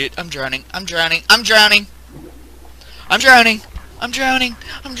shit, I'm drowning, I'm drowning, I'm drowning! I'm drowning! I'm drowning!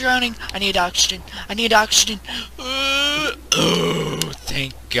 I'm drowning! I need oxygen! I need oxygen! Oh,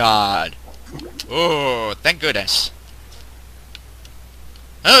 thank God! Oh, thank goodness!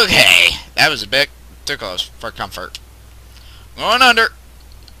 Okay, that was a bit too close for comfort. Going under!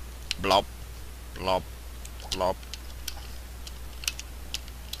 Blop, blop, blop.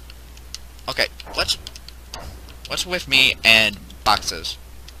 Okay, what's with me and boxes?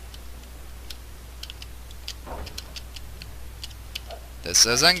 This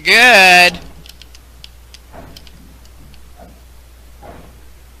isn't good.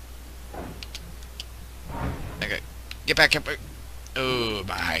 Okay, get back up. Oh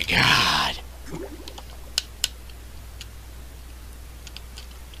my God.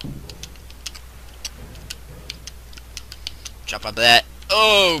 Jump up that.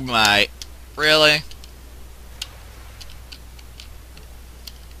 Oh my. Really?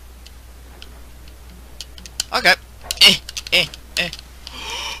 Okay.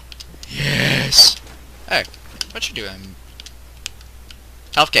 Yes. Hey, what you doing?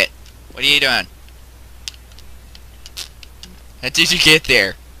 Health kit. What are you doing? How did you get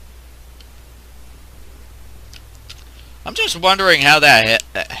there? I'm just wondering how that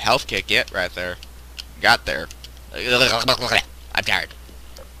health kit got there. I'm tired.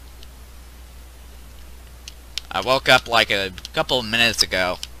 I woke up like a couple of minutes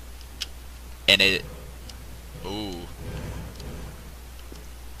ago, and it... Ooh.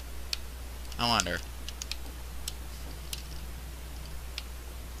 I wonder.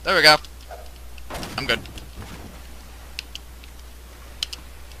 There we go. I'm good.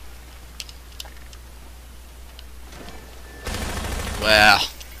 Well.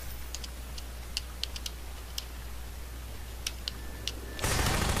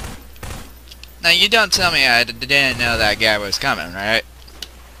 Now you don't tell me I didn't know that guy was coming, right?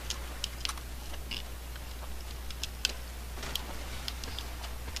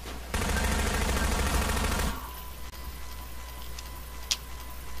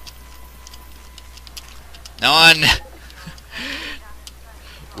 No one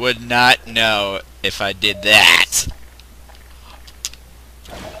would not know if I did that.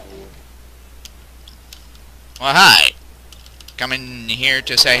 Well, hi. Coming here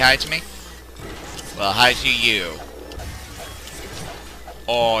to say hi to me? Well, hi to you.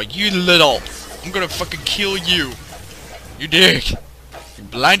 Oh, you little... I'm gonna fucking kill you. You dick. You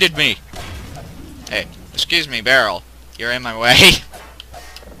blinded me. Hey, excuse me, Barrel. You're in my way.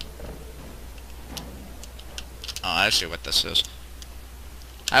 Oh, I see what this is.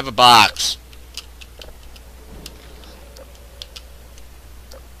 I have a box.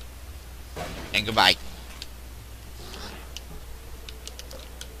 And goodbye.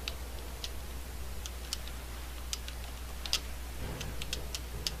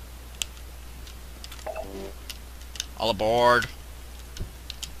 All aboard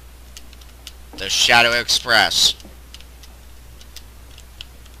the Shadow Express.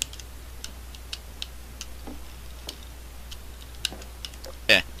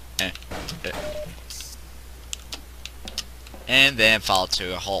 and then fall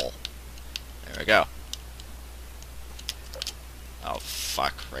to a hole. There we go. Oh,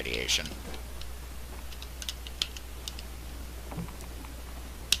 fuck, radiation.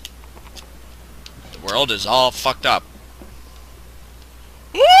 The world is all fucked up.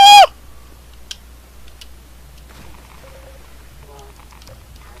 Woo!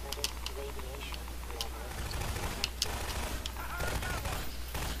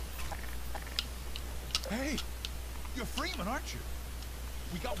 Hey, you're Freeman, aren't you?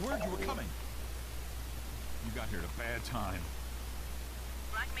 We got word you were coming. You got here at a bad time.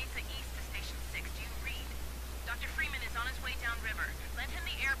 Black Mesa East to Station 6. Do you read? Dr. Freeman is on his way downriver. Lend him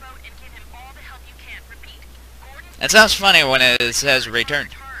the airboat and give him all the help you can. Repeat. Gordon... It sounds funny when it says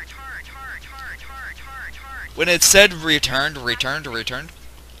returned. When it said returned. Better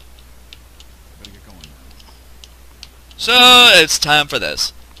get going now. So, it's time for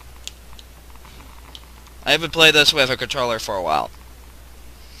this. I haven't played this with a controller for a while.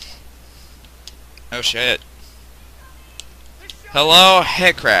 Oh shit. Hello,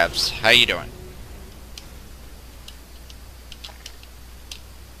 hey crabs. How you doing?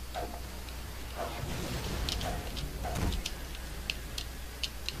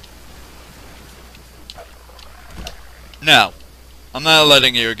 No. I'm not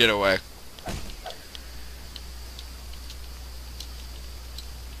letting you get away.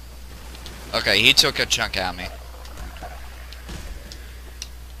 Okay, he took a chunk out of me.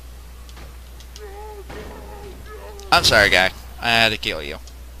 I'm sorry, guy. I had to kill you.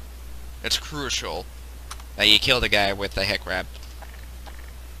 It's crucial that you kill the guy with the heck grab.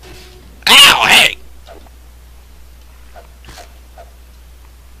 Ow! Hey!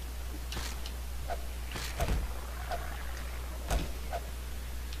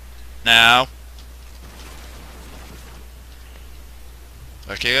 Now.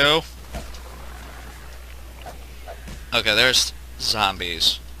 Fuck you. Okay, there's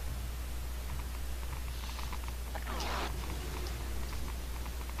zombies.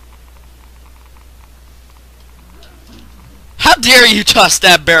 How dare you toss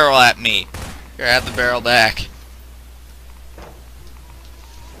that barrel at me? Here, have the barrel back.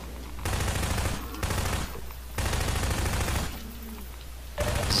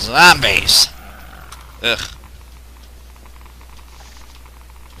 Zombies. Ugh.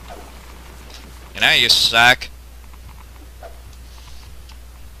 You know, you suck.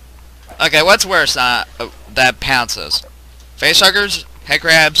 Okay, what's worse that pounces? Facehuggers, head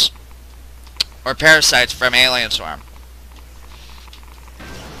crabs, or parasites from Alien Swarm?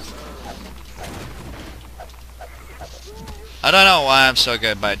 I don't know why I'm so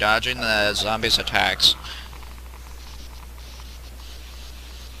good by dodging the zombies' attacks.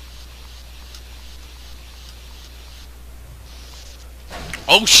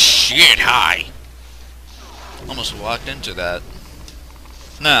 Oh shit, hi! Almost walked into that.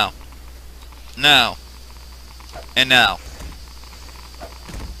 No. No. And no.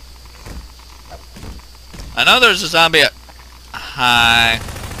 I know there's a zombie. Hi.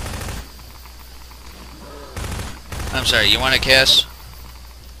 I'm sorry, you want a kiss?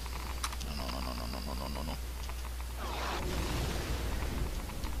 No, no, no, no, no, no, no, no, no.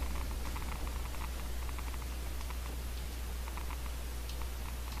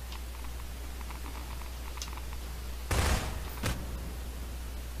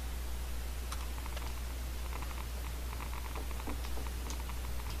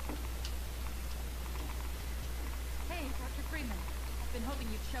 Hey, Dr. Freeman. I've been hoping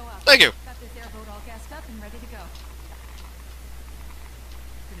you'd show up. Thank you. Got this airboat all gassed up and ready to go.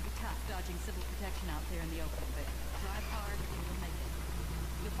 It's gonna be tough dodging civil protection out there in the open, but drive hard and you'll make it.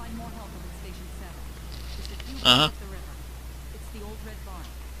 You'll find more help up at Station 7. Just a few blocks up the river. It's the old red barn.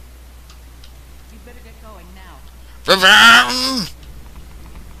 You'd better get going now.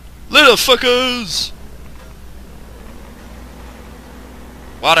 Little fuckers!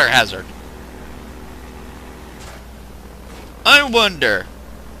 Water hazard. I wonder.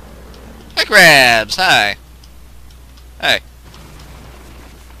 Hi, crabs. Hi. Hey.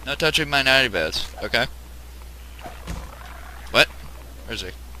 No touching my naughty beds. Okay. What? Where is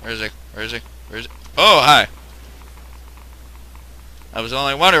he? Where is he? Where is he? Where is he? Oh, hi. I was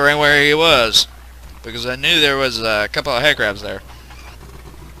only wondering where he was, because I knew there was a couple of head crabs there.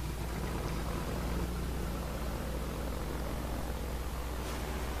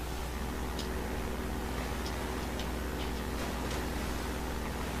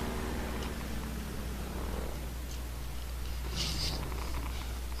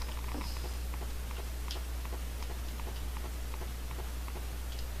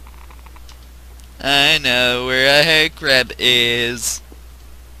 I know where a head crab is.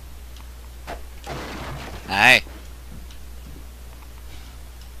 Hi.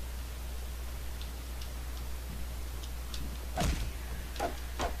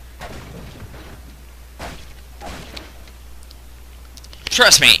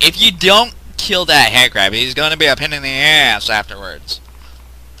 Trust me, if you don't kill that head crab, he's gonna be a pain in the ass afterwards.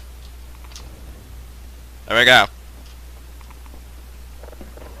 There we go.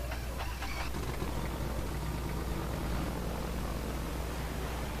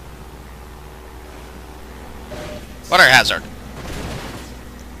 Water hazard.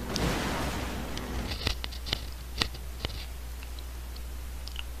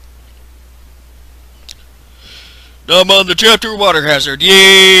 I'm on the chapter water hazard.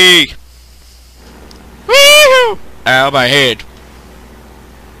 Yay! Woohoo! Ow, my head.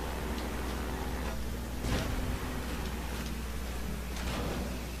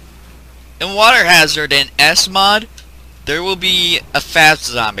 In water hazard in S mod, there will be a fast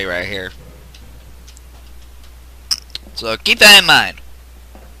zombie right here. So keep that in mind.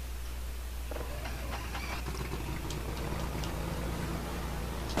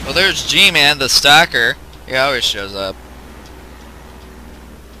 Well, there's G-Man, the stalker. He always shows up.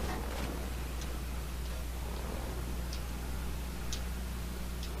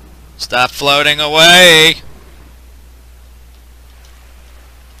 Stop floating away!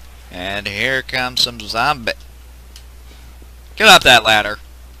 And here comes some zombie. Get up that ladder.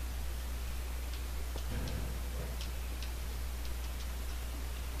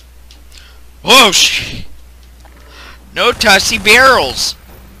 Whoa, no touchy barrels.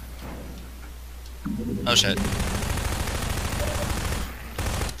 Oh shit.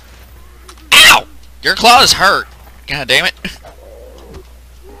 Ow! Your claws hurt. God damn it.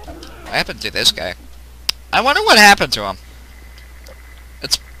 What happened to this guy? I wonder what happened to him.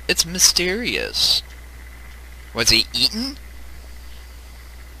 It's mysterious. Was he eaten?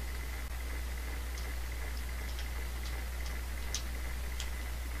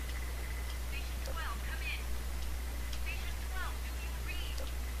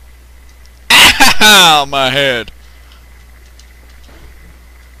 Ow, my head.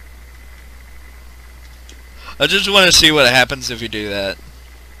 I just want to see what happens if you do that.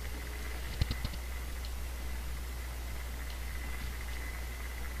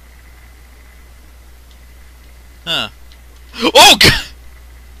 Huh. Oh, God!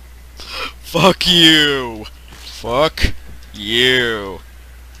 Fuck you. Fuck you.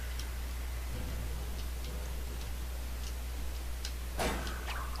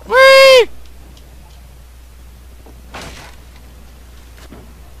 Whee!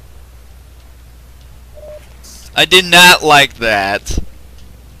 I did not like that.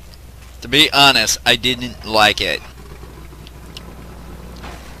 To be honest, I didn't like it.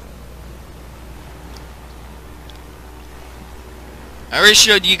 I already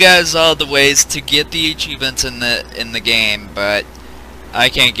showed you guys all the ways to get the achievements in the game, but I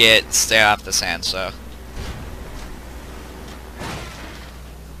can't get stay off the sand, so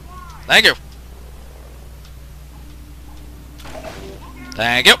thank you.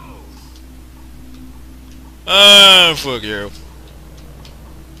 Thank you. Oh, fuck you.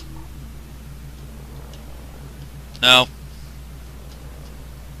 No.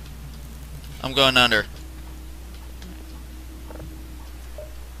 I'm going under.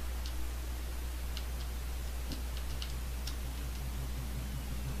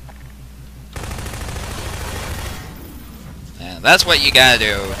 And that's what you gotta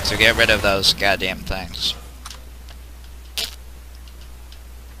do to get rid of those goddamn things.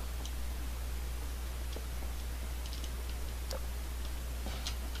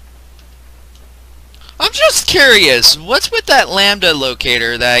 I'm just curious, what's with that lambda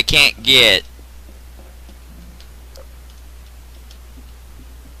locator that I can't get?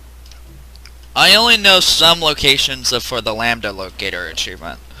 I only know some locations for the lambda locator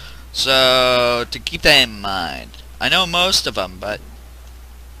achievement, so to keep that in mind. I know most of them, but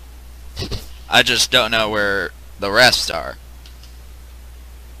I just don't know where the rest are.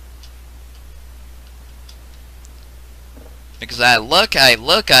 Because I look,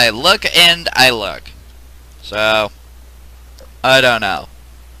 and I look. So, I don't know.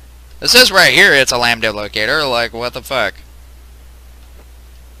 It says right here it's a lambda locator, like what the fuck?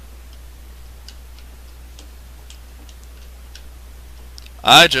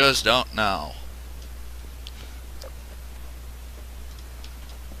 I just don't know.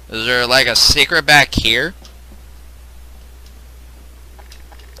 Is there like a secret back here?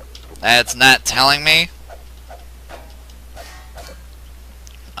 That's not telling me?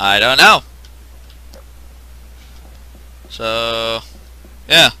 I don't know. So,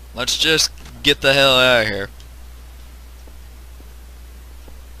 yeah, let's just get the hell out of here.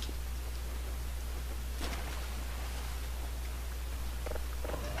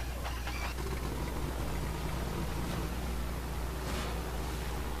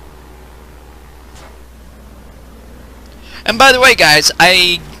 And by the way, guys,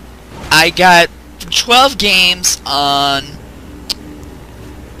 I got 12 games on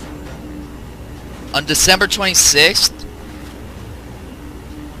December 26th.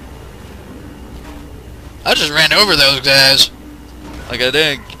 I just ran over those guys. Like I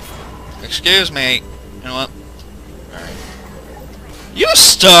did. Excuse me. You know what? Alright. You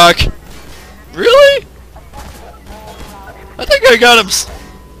stuck? Really? I think I got him.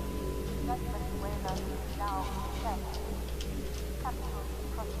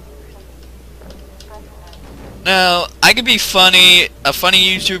 Now, I could be funny, a funny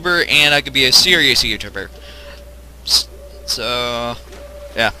YouTuber, and I could be a serious YouTuber. So,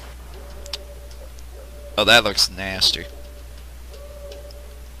 yeah. Oh, that looks nasty.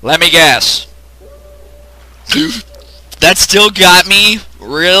 Let me guess. That still got me?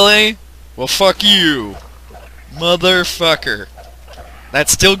 Really? Well, fuck you. Motherfucker. That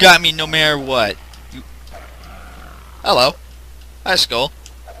still got me no matter what. You... Hello. Hi, Skull.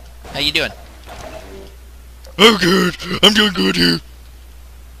 How you doing? I'm good. I'm doing good here.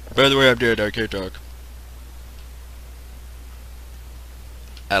 By the way, I'm dead. I can't talk.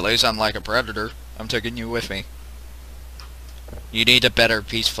 At least I'm like a predator. I'm taking you with me. You need a better,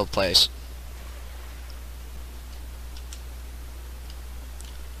 peaceful place.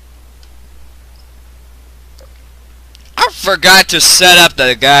 I forgot to set up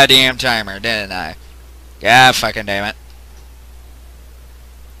the goddamn timer, didn't I? God fucking damn it.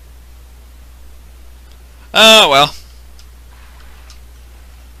 Oh, well.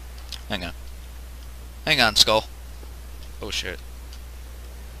 Hang on. Hang on, Skull. Oh, shit.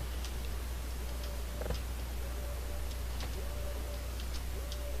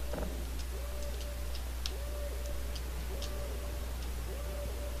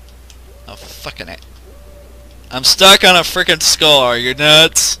 Oh, fucking it. I'm stuck on a freaking skull. Are you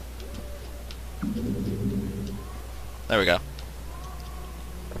nuts? There we go.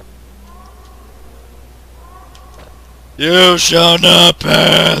 You shall not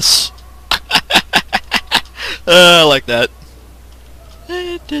pass. I like that.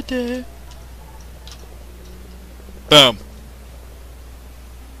 Boom.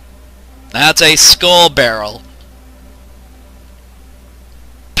 That's a skull barrel.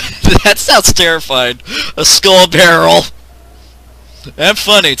 That sounds terrifying. A skull barrel. And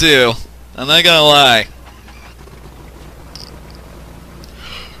funny too. I'm not gonna lie.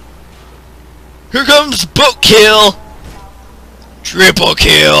 Here comes boat kill. Triple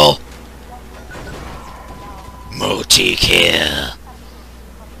kill. Multi-kill.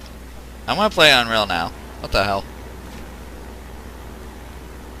 I want to play Unreal now. What the hell?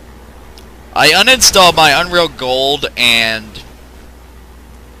 I uninstalled my Unreal Gold and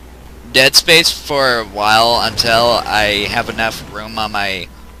Dead Space for a while until I have enough room on my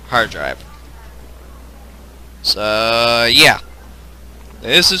hard drive. So, yeah.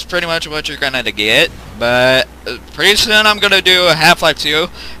 This is pretty much what you're gonna get, but pretty soon I'm gonna do Half-Life 2,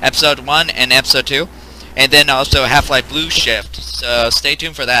 Episode 1 and Episode 2, and then also Half-Life Blue Shift, so stay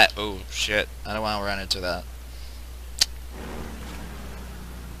tuned for that. Oh, shit. I don't want to run into that.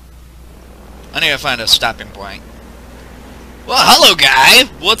 I need to find a stopping point. Well, hello, guy!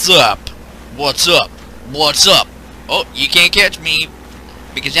 What's up? What's up? What's up? Oh, you can't catch me,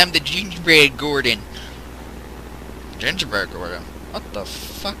 because I'm the Gingerbread Gordon. Gingerbread Gordon? What the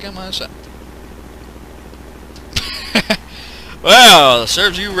fuck am I saying? Well,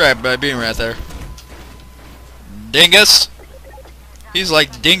 serves you right by being right there. Dingus? He's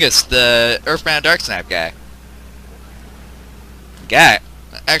like Dingus, the Earthbound Dark Snap guy.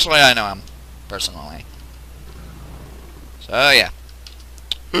 Actually, I know him, personally. So, yeah.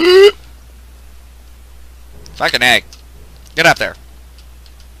 Fucking egg. Get up there.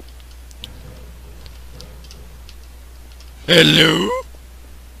 Hello?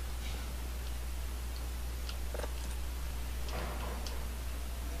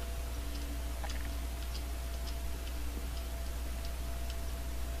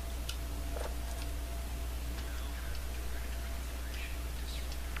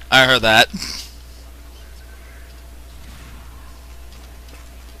 I heard that.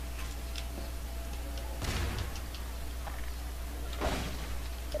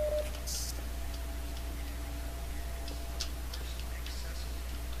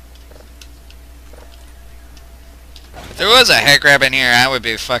 If there was a head grab in here, I would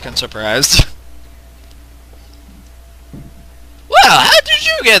be fucking surprised. Well, how did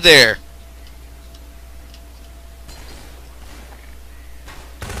you get there?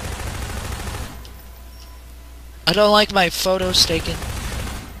 I don't like my photos taken.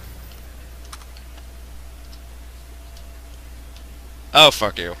 Oh,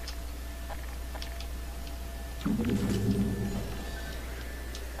 fuck you.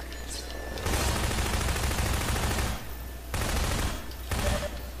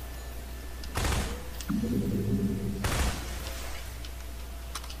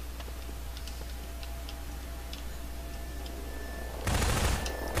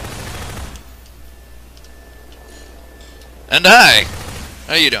 And hi!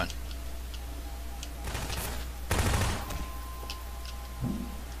 How you doing?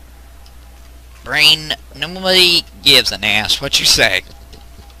 Brain, nobody gives an ass what you say.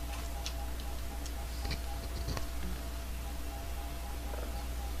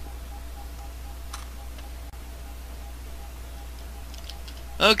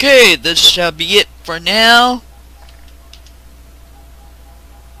 Okay, this shall be it for now.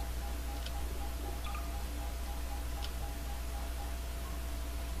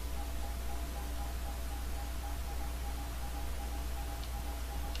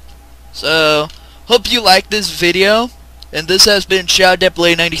 So, hope you liked this video, and this has been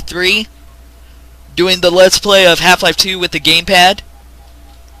ShadowDeadBlade93 doing the Let's Play of Half-Life 2 with the Gamepad.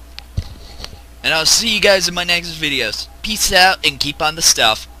 And I'll see you guys in my next videos. Peace out and keep on the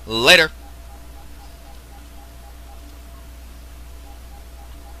stuff. Later.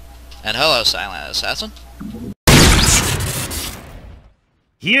 And hello, Silent Assassin.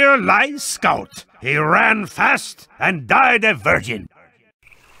 Here lies Scout. He ran fast and died a virgin.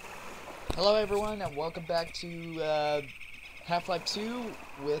 Hello everyone, and welcome back to Half-Life 2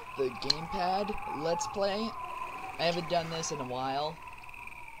 with the Gamepad Let's Play. I haven't done this in a while,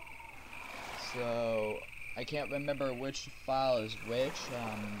 so I can't remember which file is which.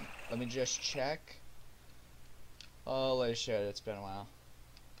 Let me just check. Holy shit, it's been a while.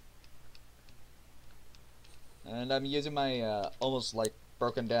 And I'm using my almost like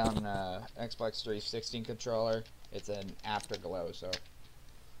broken down Xbox 360 controller. It's an Afterglow, so.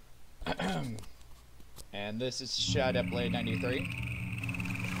 And this is ShadowDeadBlade93.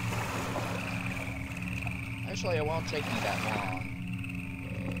 Actually, it won't take me that long.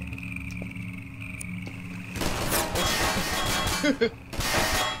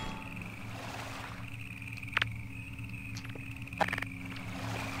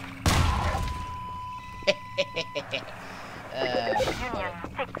 Union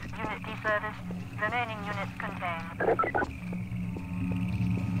 6 unit deserters. Remaining units contained.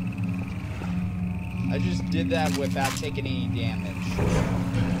 I just did that without taking any damage.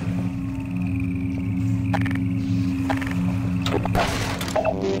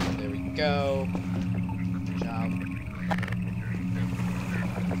 There we go. Jump.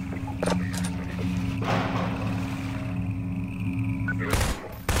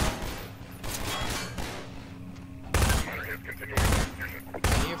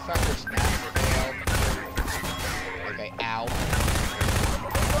 You fuckers now failed. Okay, ow.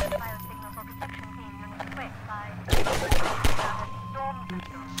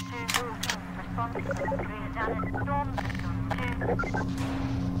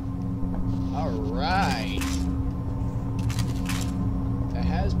 Alright. It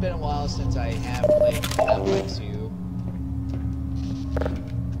has been a while since I have played Half-Life 2.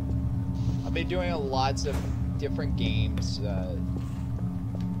 I'll be doing lots of different games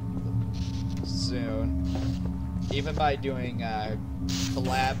soon. Even by doing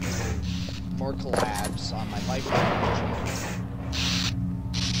collabs, more collabs on my live channel.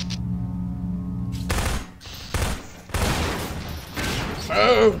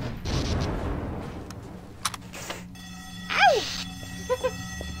 Oh! Ow!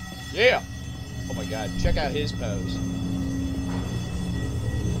 Yeah! Oh my god, check out his pose.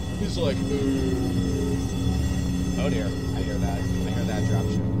 He's like, ooh. Oh dear, I hear that. I hear that drop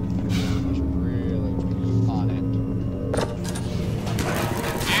shot. I should really be on it.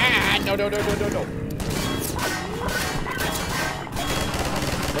 Ah! No, no, no, no, no, no.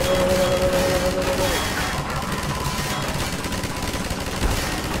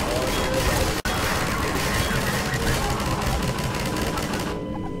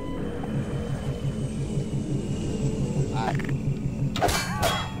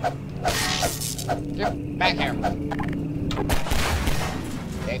 Get back here.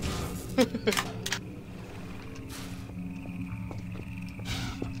 Okay.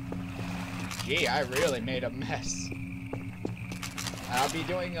 Gee, I really made a mess. I'll be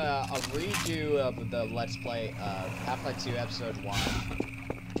doing a redo of the Let's Play of Half-Life 2 Episode 1.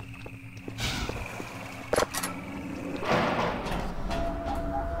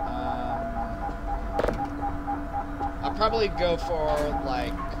 I'll probably go for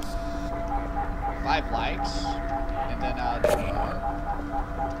like 5 likes, and then I'll do more.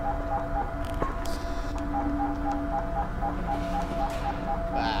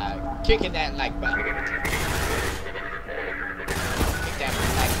 Kicking that like button. Kick that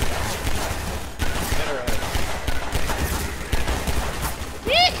like button. Literally.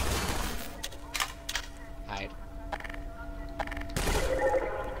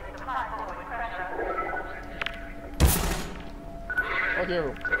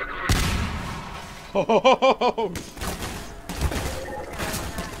 you. Oh.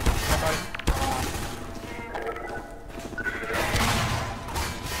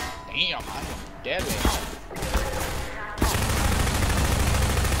 Damn, I'm deadly.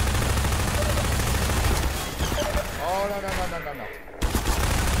 Oh, no.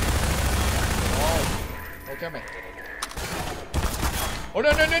 Oh, don't kill me. Oh,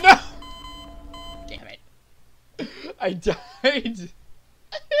 no. Damn it. I died.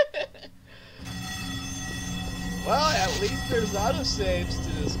 Well, at least there's autosaves to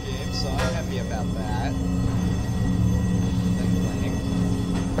this game, so I'm happy about that.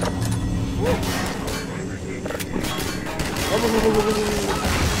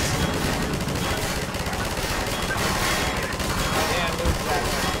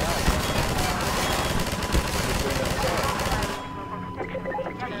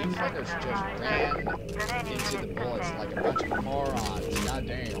 You fuckers just ran into the bullets like a bunch of morons. God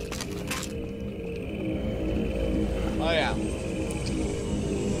damn. Oh yeah.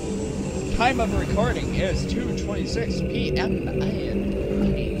 Time of recording is 2:26 p.m. and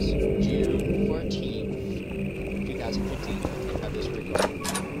today's June 14th, 2015 of this recording.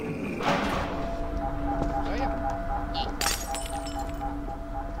 Oh yeah.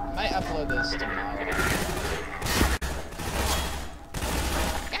 I might upload this tomorrow.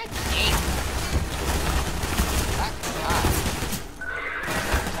 God dang.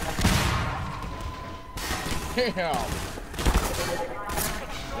 Damn.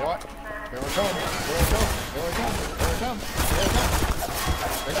 What? Here we come.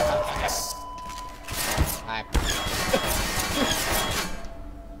 Hi.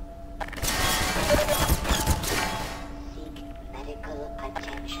 Seek medical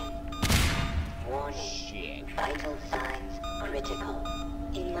attention. Warning. Shit. Vital signs critical.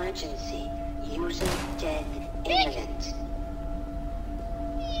 Emergency. User death imminent.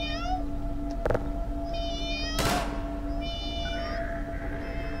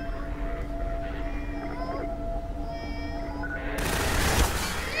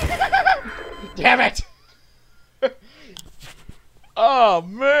 Damn it! Oh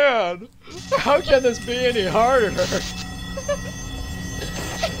man! How can this be any harder?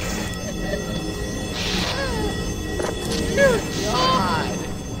 Dear God!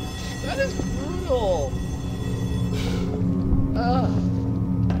 That is brutal! Ugh.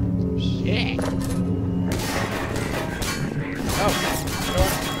 Shit! Oh, you know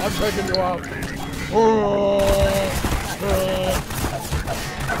what? I'm taking you out!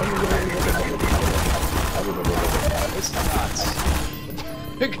 It's nuts.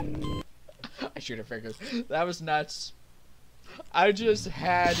 I should have figured. That was nuts. I just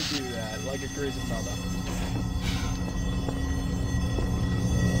had to do that, like a crazy mother.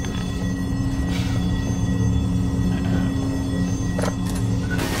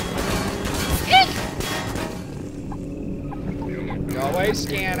 Go away,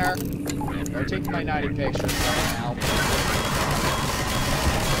 scanner. Go take my naughty pictures right now.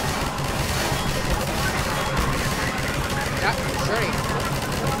 Yeah, sorry.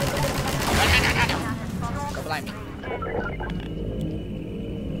 No. Don't blind me.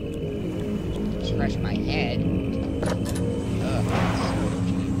 Scratch my head. Ugh, that's so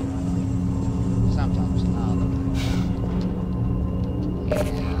cheap. Sometimes not. Yeah,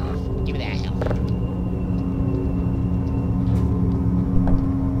 give me that health.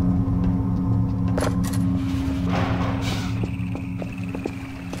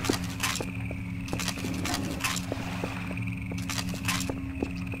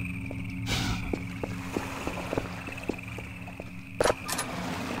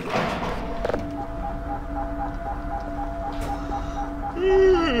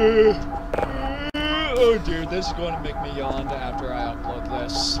 Oh dude, this is going to make me yawn after I upload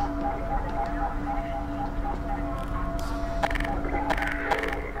this.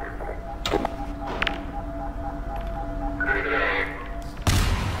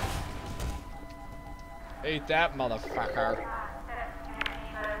 Ate that motherfucker.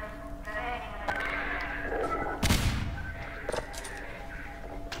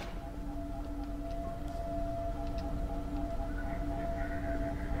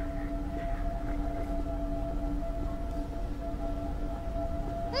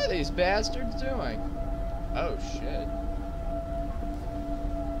 What are these bastards doing? Oh shit.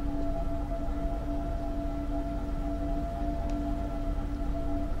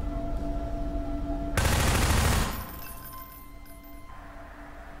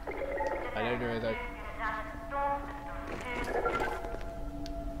 I didn't do anything.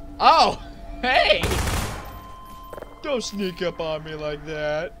 Oh! Hey! Don't sneak up on me like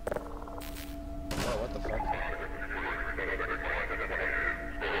that. Oh, what the fuck?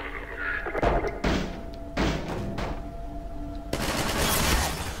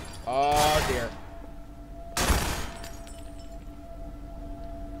 dear.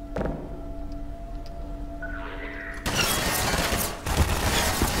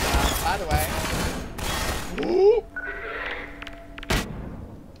 By the way. Ooh.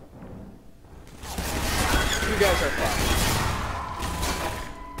 You guys are fun.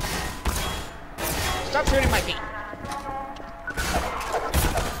 Stop shooting my feet.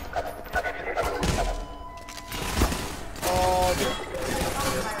 Oh dear.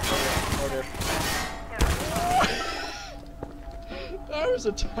 Oh dear. That was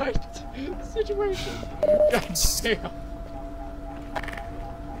a tight situation. God damn.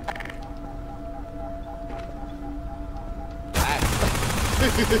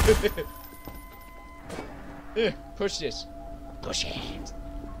 Push this. Push it.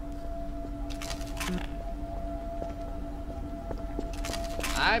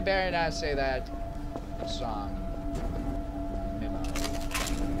 I better not say that song. Memo.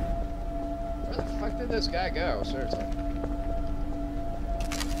 Where the fuck did this guy go? Seriously.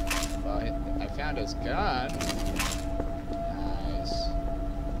 Well, I found his gun. Nice.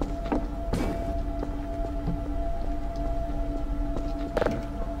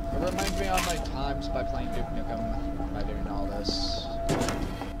 It reminds me of my times by playing Duke Nukem, by doing all this.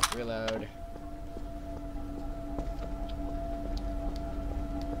 Reload.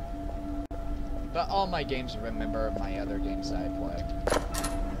 But all my games remember my other games that I play.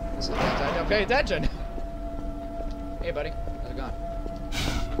 This is because I don't pay attention. Hey buddy, how's it going?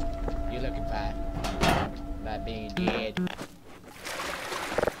 You looking fine? Not being dead.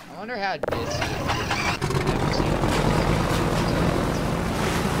 I wonder how this is.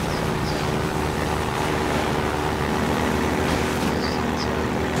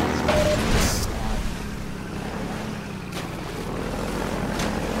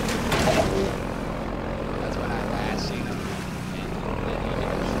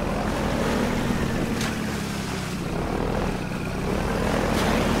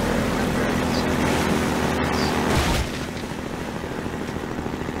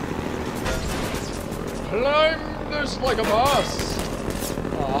 Climb this like a boss!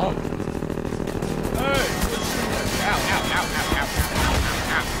 Aw. Hey! Ow, ow, ow, ow, ow, ow,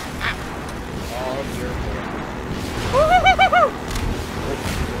 ow, ow, ow. Oh, dear boy.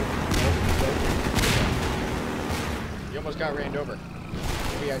 You almost got ran over.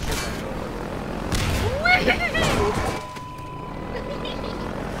 Maybe I should run you over.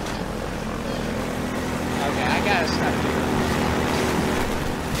 Okay, I gotta stop doing this.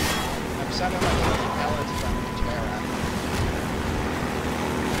 I'm sounding like pellets from Terra.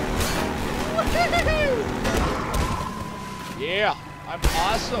 Yeah, I'm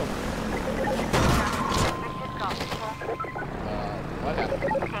awesome. What happened?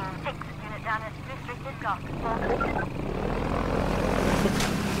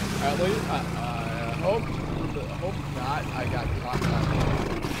 At least, I hope not. I got caught by it.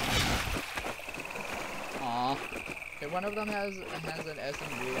 Aw. Okay, one of them has an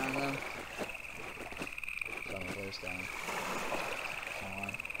SMG on them. Where's down? Come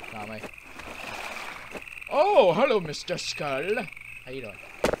on. Not me. Oh, hello, Mr. Skull. How you doing?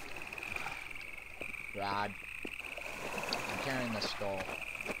 Rod. I'm carrying the skull.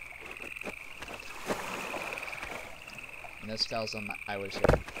 And this tells them I was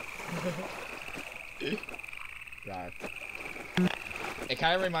here. Rod. It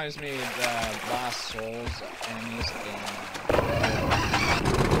kind of reminds me of the Lost Souls enemies in...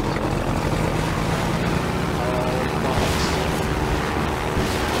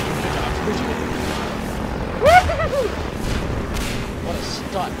 What a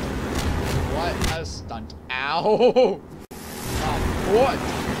stunt. What a stunt. Ow! What?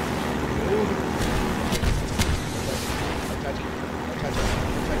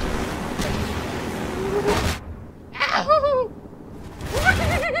 Ow!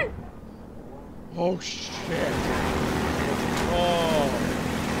 Oh shit. Oh.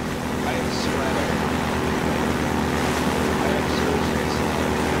 I am sweating.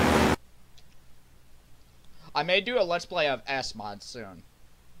 I may do a Let's Play of S-Mod soon.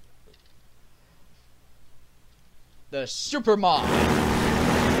 The Super Mod.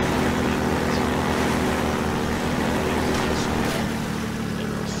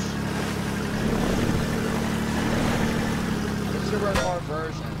 There were more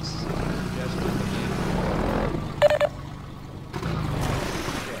versions. Just with the game.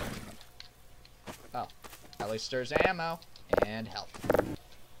 Oh. At least there's ammo. And health.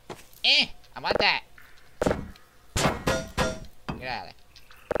 I want that. Get out of there.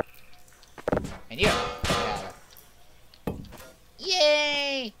 And you, get out of there.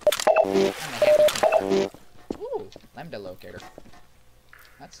 Yay! I'm a happy camper. Ooh, lambda locator.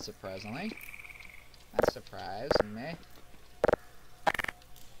 What That's surprisingly. That surprised me.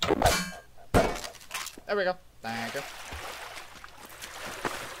 There we go. Thank you.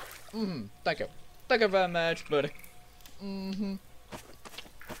 Thank you. Thank you very much, buddy.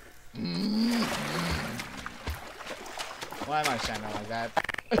 Why am I sounding like that?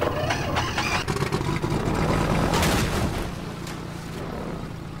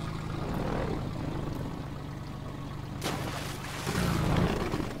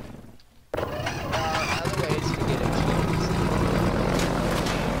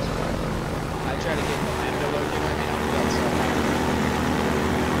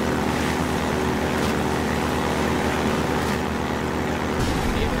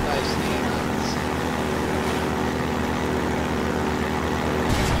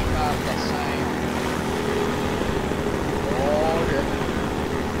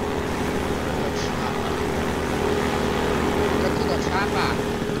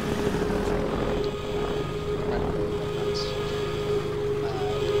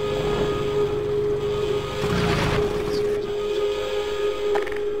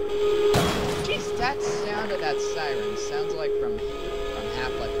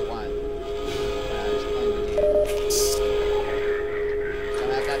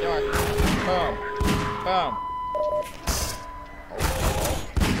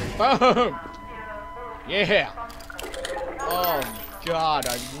 Boom! Yeah! Oh god,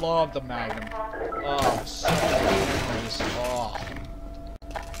 I love the Magnum. Oh, so nice.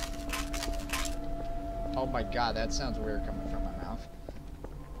 Oh my god, that sounds weird coming from my mouth.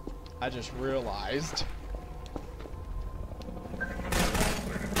 I just realized.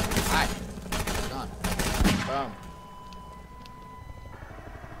 Hi. Gone. Boom.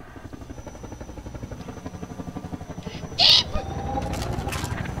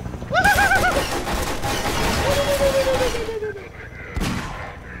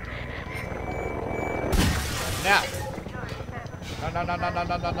 Now.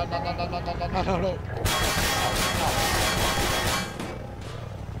 No.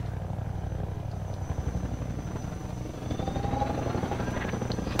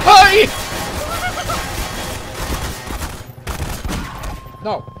 Hey!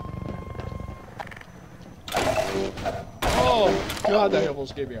 No. Oh god, that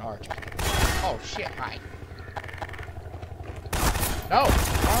almost gave me a heart. Oh shit, hi. No!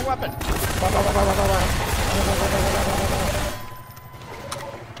 Wrong weapon!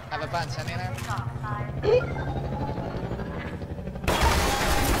 Have a button sending there?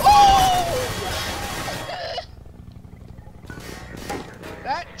 Oh!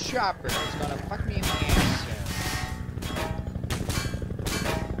 That chopper is gonna fuck me in the ass soon.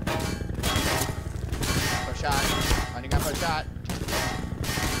 For a shot. Running up for a shot.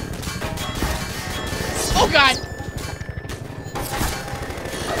 Oh god!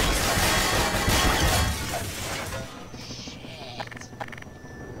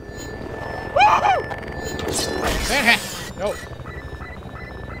 Manhack! No.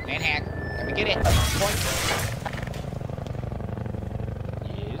 Manhack. Let me get it. Point.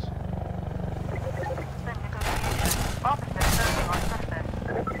 Yes.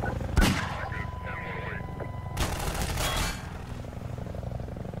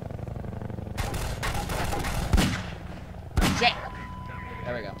 Shit!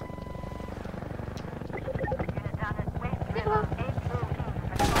 There we go.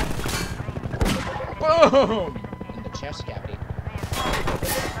 Boom! In the chest cavity.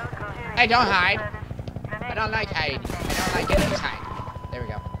 Hey, don't hide. I don't like hiding. I don't like getting hide. There we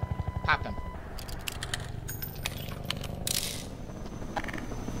go. Pop him.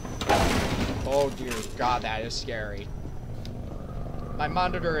 Oh dear god, that is scary. My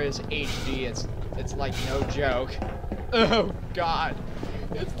monitor is HD. It's like no joke. Oh god.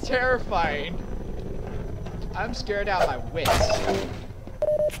 It's terrifying. I'm scared out of my wits.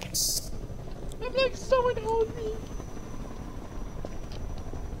 I'm like, someone hold me.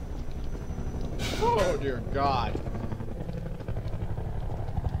 Oh dear god.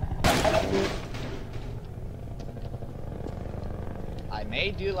 I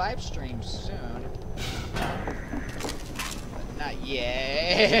may do live streams soon. But not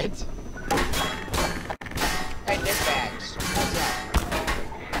yet. Hey, dickbags. What's up?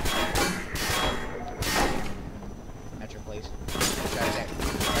 Metro, please.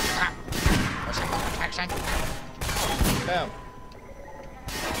 Boom.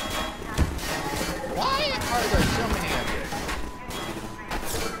 Why are there so many of you?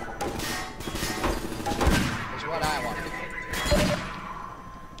 Is what I want to do.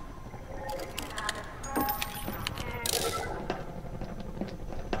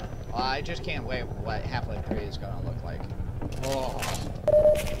 Well, I just can't wait what Half-Life 3 is going to look like. Oh.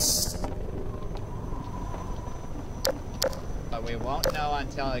 we won't know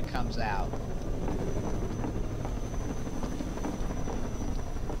until it comes out.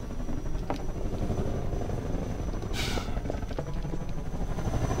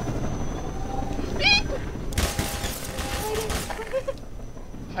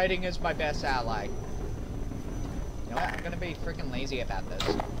 Hiding is my best ally. You know what? I'm gonna be freaking lazy about this.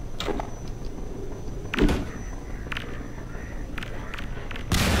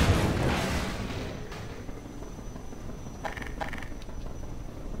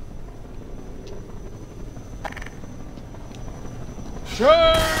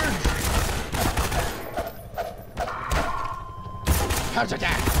 Charge! Counter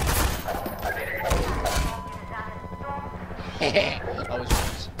attack! Always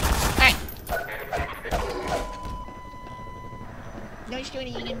works. Hey! No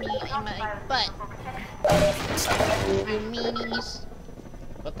shooting in me in my butt. You meanies.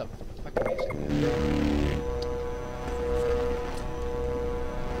 What the fuck is it?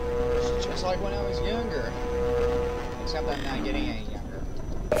 It's just like when I was younger. Except I'm not getting any younger.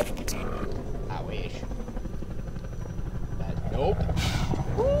 I wish. But nope.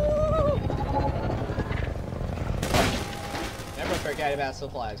 Never forget about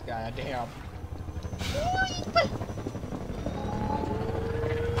supplies, goddamn.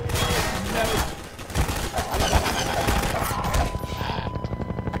 No.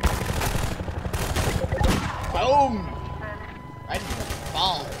 Boom!